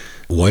be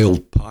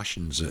wild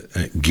passions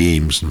at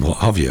games and what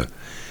have you.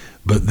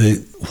 But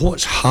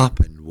what's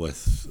happened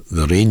with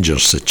the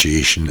Rangers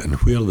situation and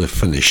where they've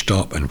finished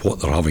up and what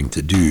they're having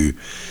to do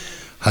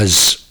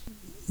there's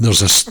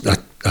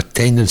a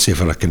tendency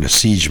for a kind of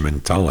siege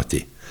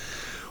mentality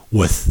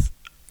with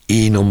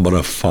a number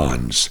of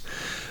fans.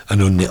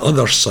 And on the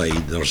other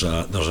side, there's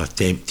a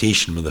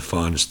temptation with the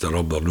fans to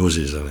rub their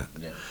noses in it.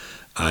 Yeah.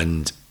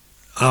 And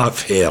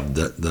I've heard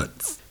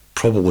that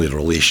probably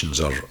relations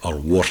are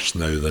worse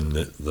now than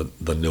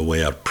they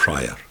were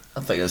prior. I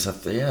think that's a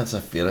fair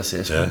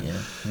assessment.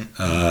 Yeah.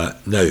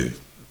 Now,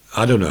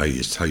 I don't know how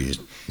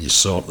you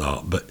sort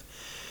that, but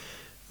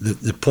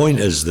the point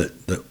is that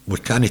we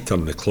can't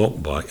turn the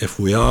clock back. If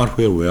we are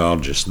where we are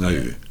just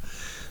now,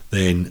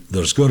 then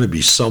there's got to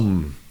be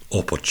some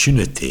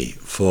opportunity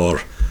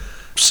for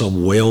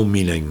some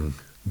well-meaning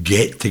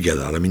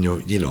get-together. I mean,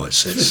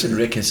 it's truth and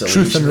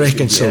reconciliation. Truth and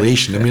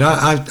reconciliation. Yeah. I mean,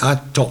 I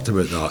talked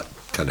about that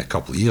kind of a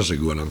couple of years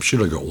ago, and I'm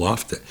sure I got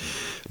laughed at.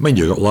 Mind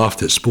you, I got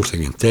laughed at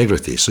Sporting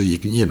Integrity, so you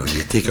can, you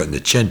take it on the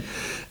chin.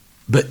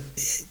 But,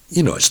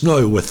 it's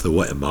not with the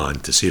wit of man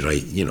to say,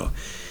 right,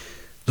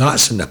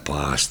 that's in the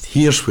past,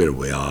 here's where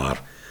we are,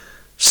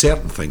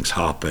 certain things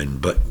happen,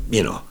 but,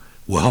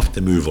 we'll have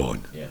to move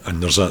on. Yeah.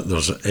 And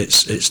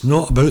it's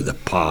not about the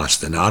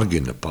past and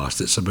arguing the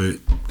past, it's about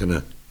kind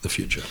of the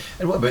future.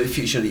 And what about the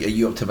future? Are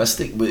you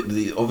optimistic?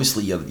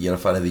 Obviously, you're a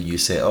fan of the new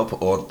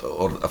setup, or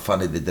a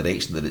fan of the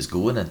direction that it's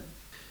going in.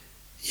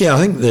 Yeah,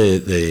 I think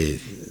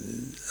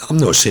I'm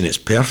not saying it's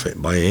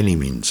perfect by any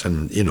means,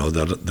 and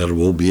there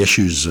will be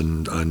issues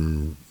and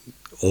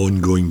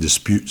ongoing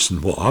disputes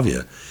and what have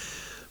you,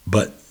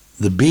 but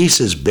the base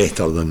is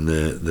better than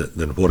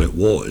what it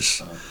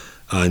was,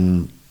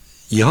 and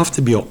you have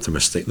to be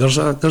optimistic.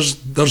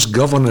 There's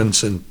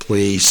governance in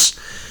place,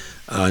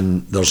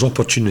 and there's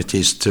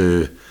opportunities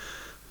to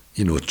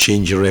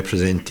change your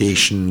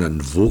representation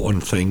and vote on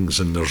things,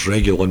 and there's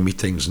regular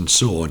meetings and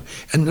so on,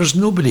 and there's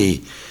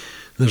nobody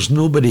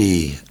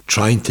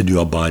trying to do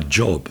a bad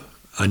job.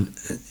 And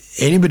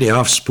anybody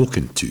I've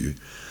spoken to,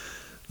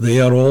 they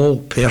are all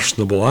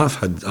personable. I've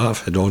had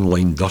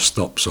online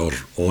dust-ups or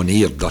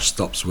on-air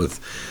dust-ups with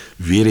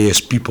various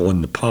people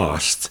in the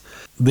past.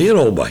 They're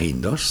all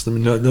behind us. I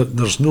mean,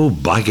 there's no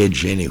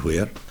baggage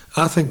anywhere.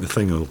 I think the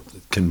thing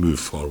can move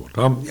forward.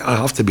 I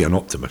have to be an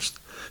optimist.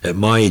 At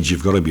my age,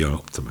 you've got to be an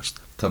optimist.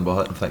 Turnbull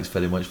Hutton, thanks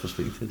very much for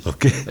speaking to us.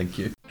 Okay. Thank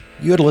you.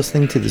 You're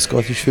listening to the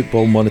Scottish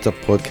Football Monitor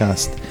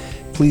podcast.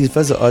 Please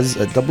visit us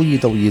at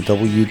www.tsfm.net,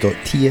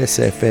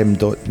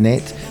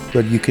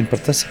 where you can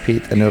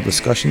participate in our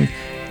discussion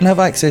and have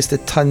access to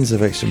tons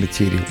of extra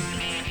material.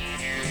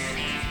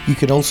 You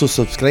can also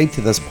subscribe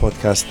to this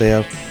podcast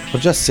there, or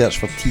just search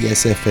for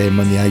TSFM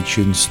on the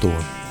iTunes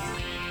Store.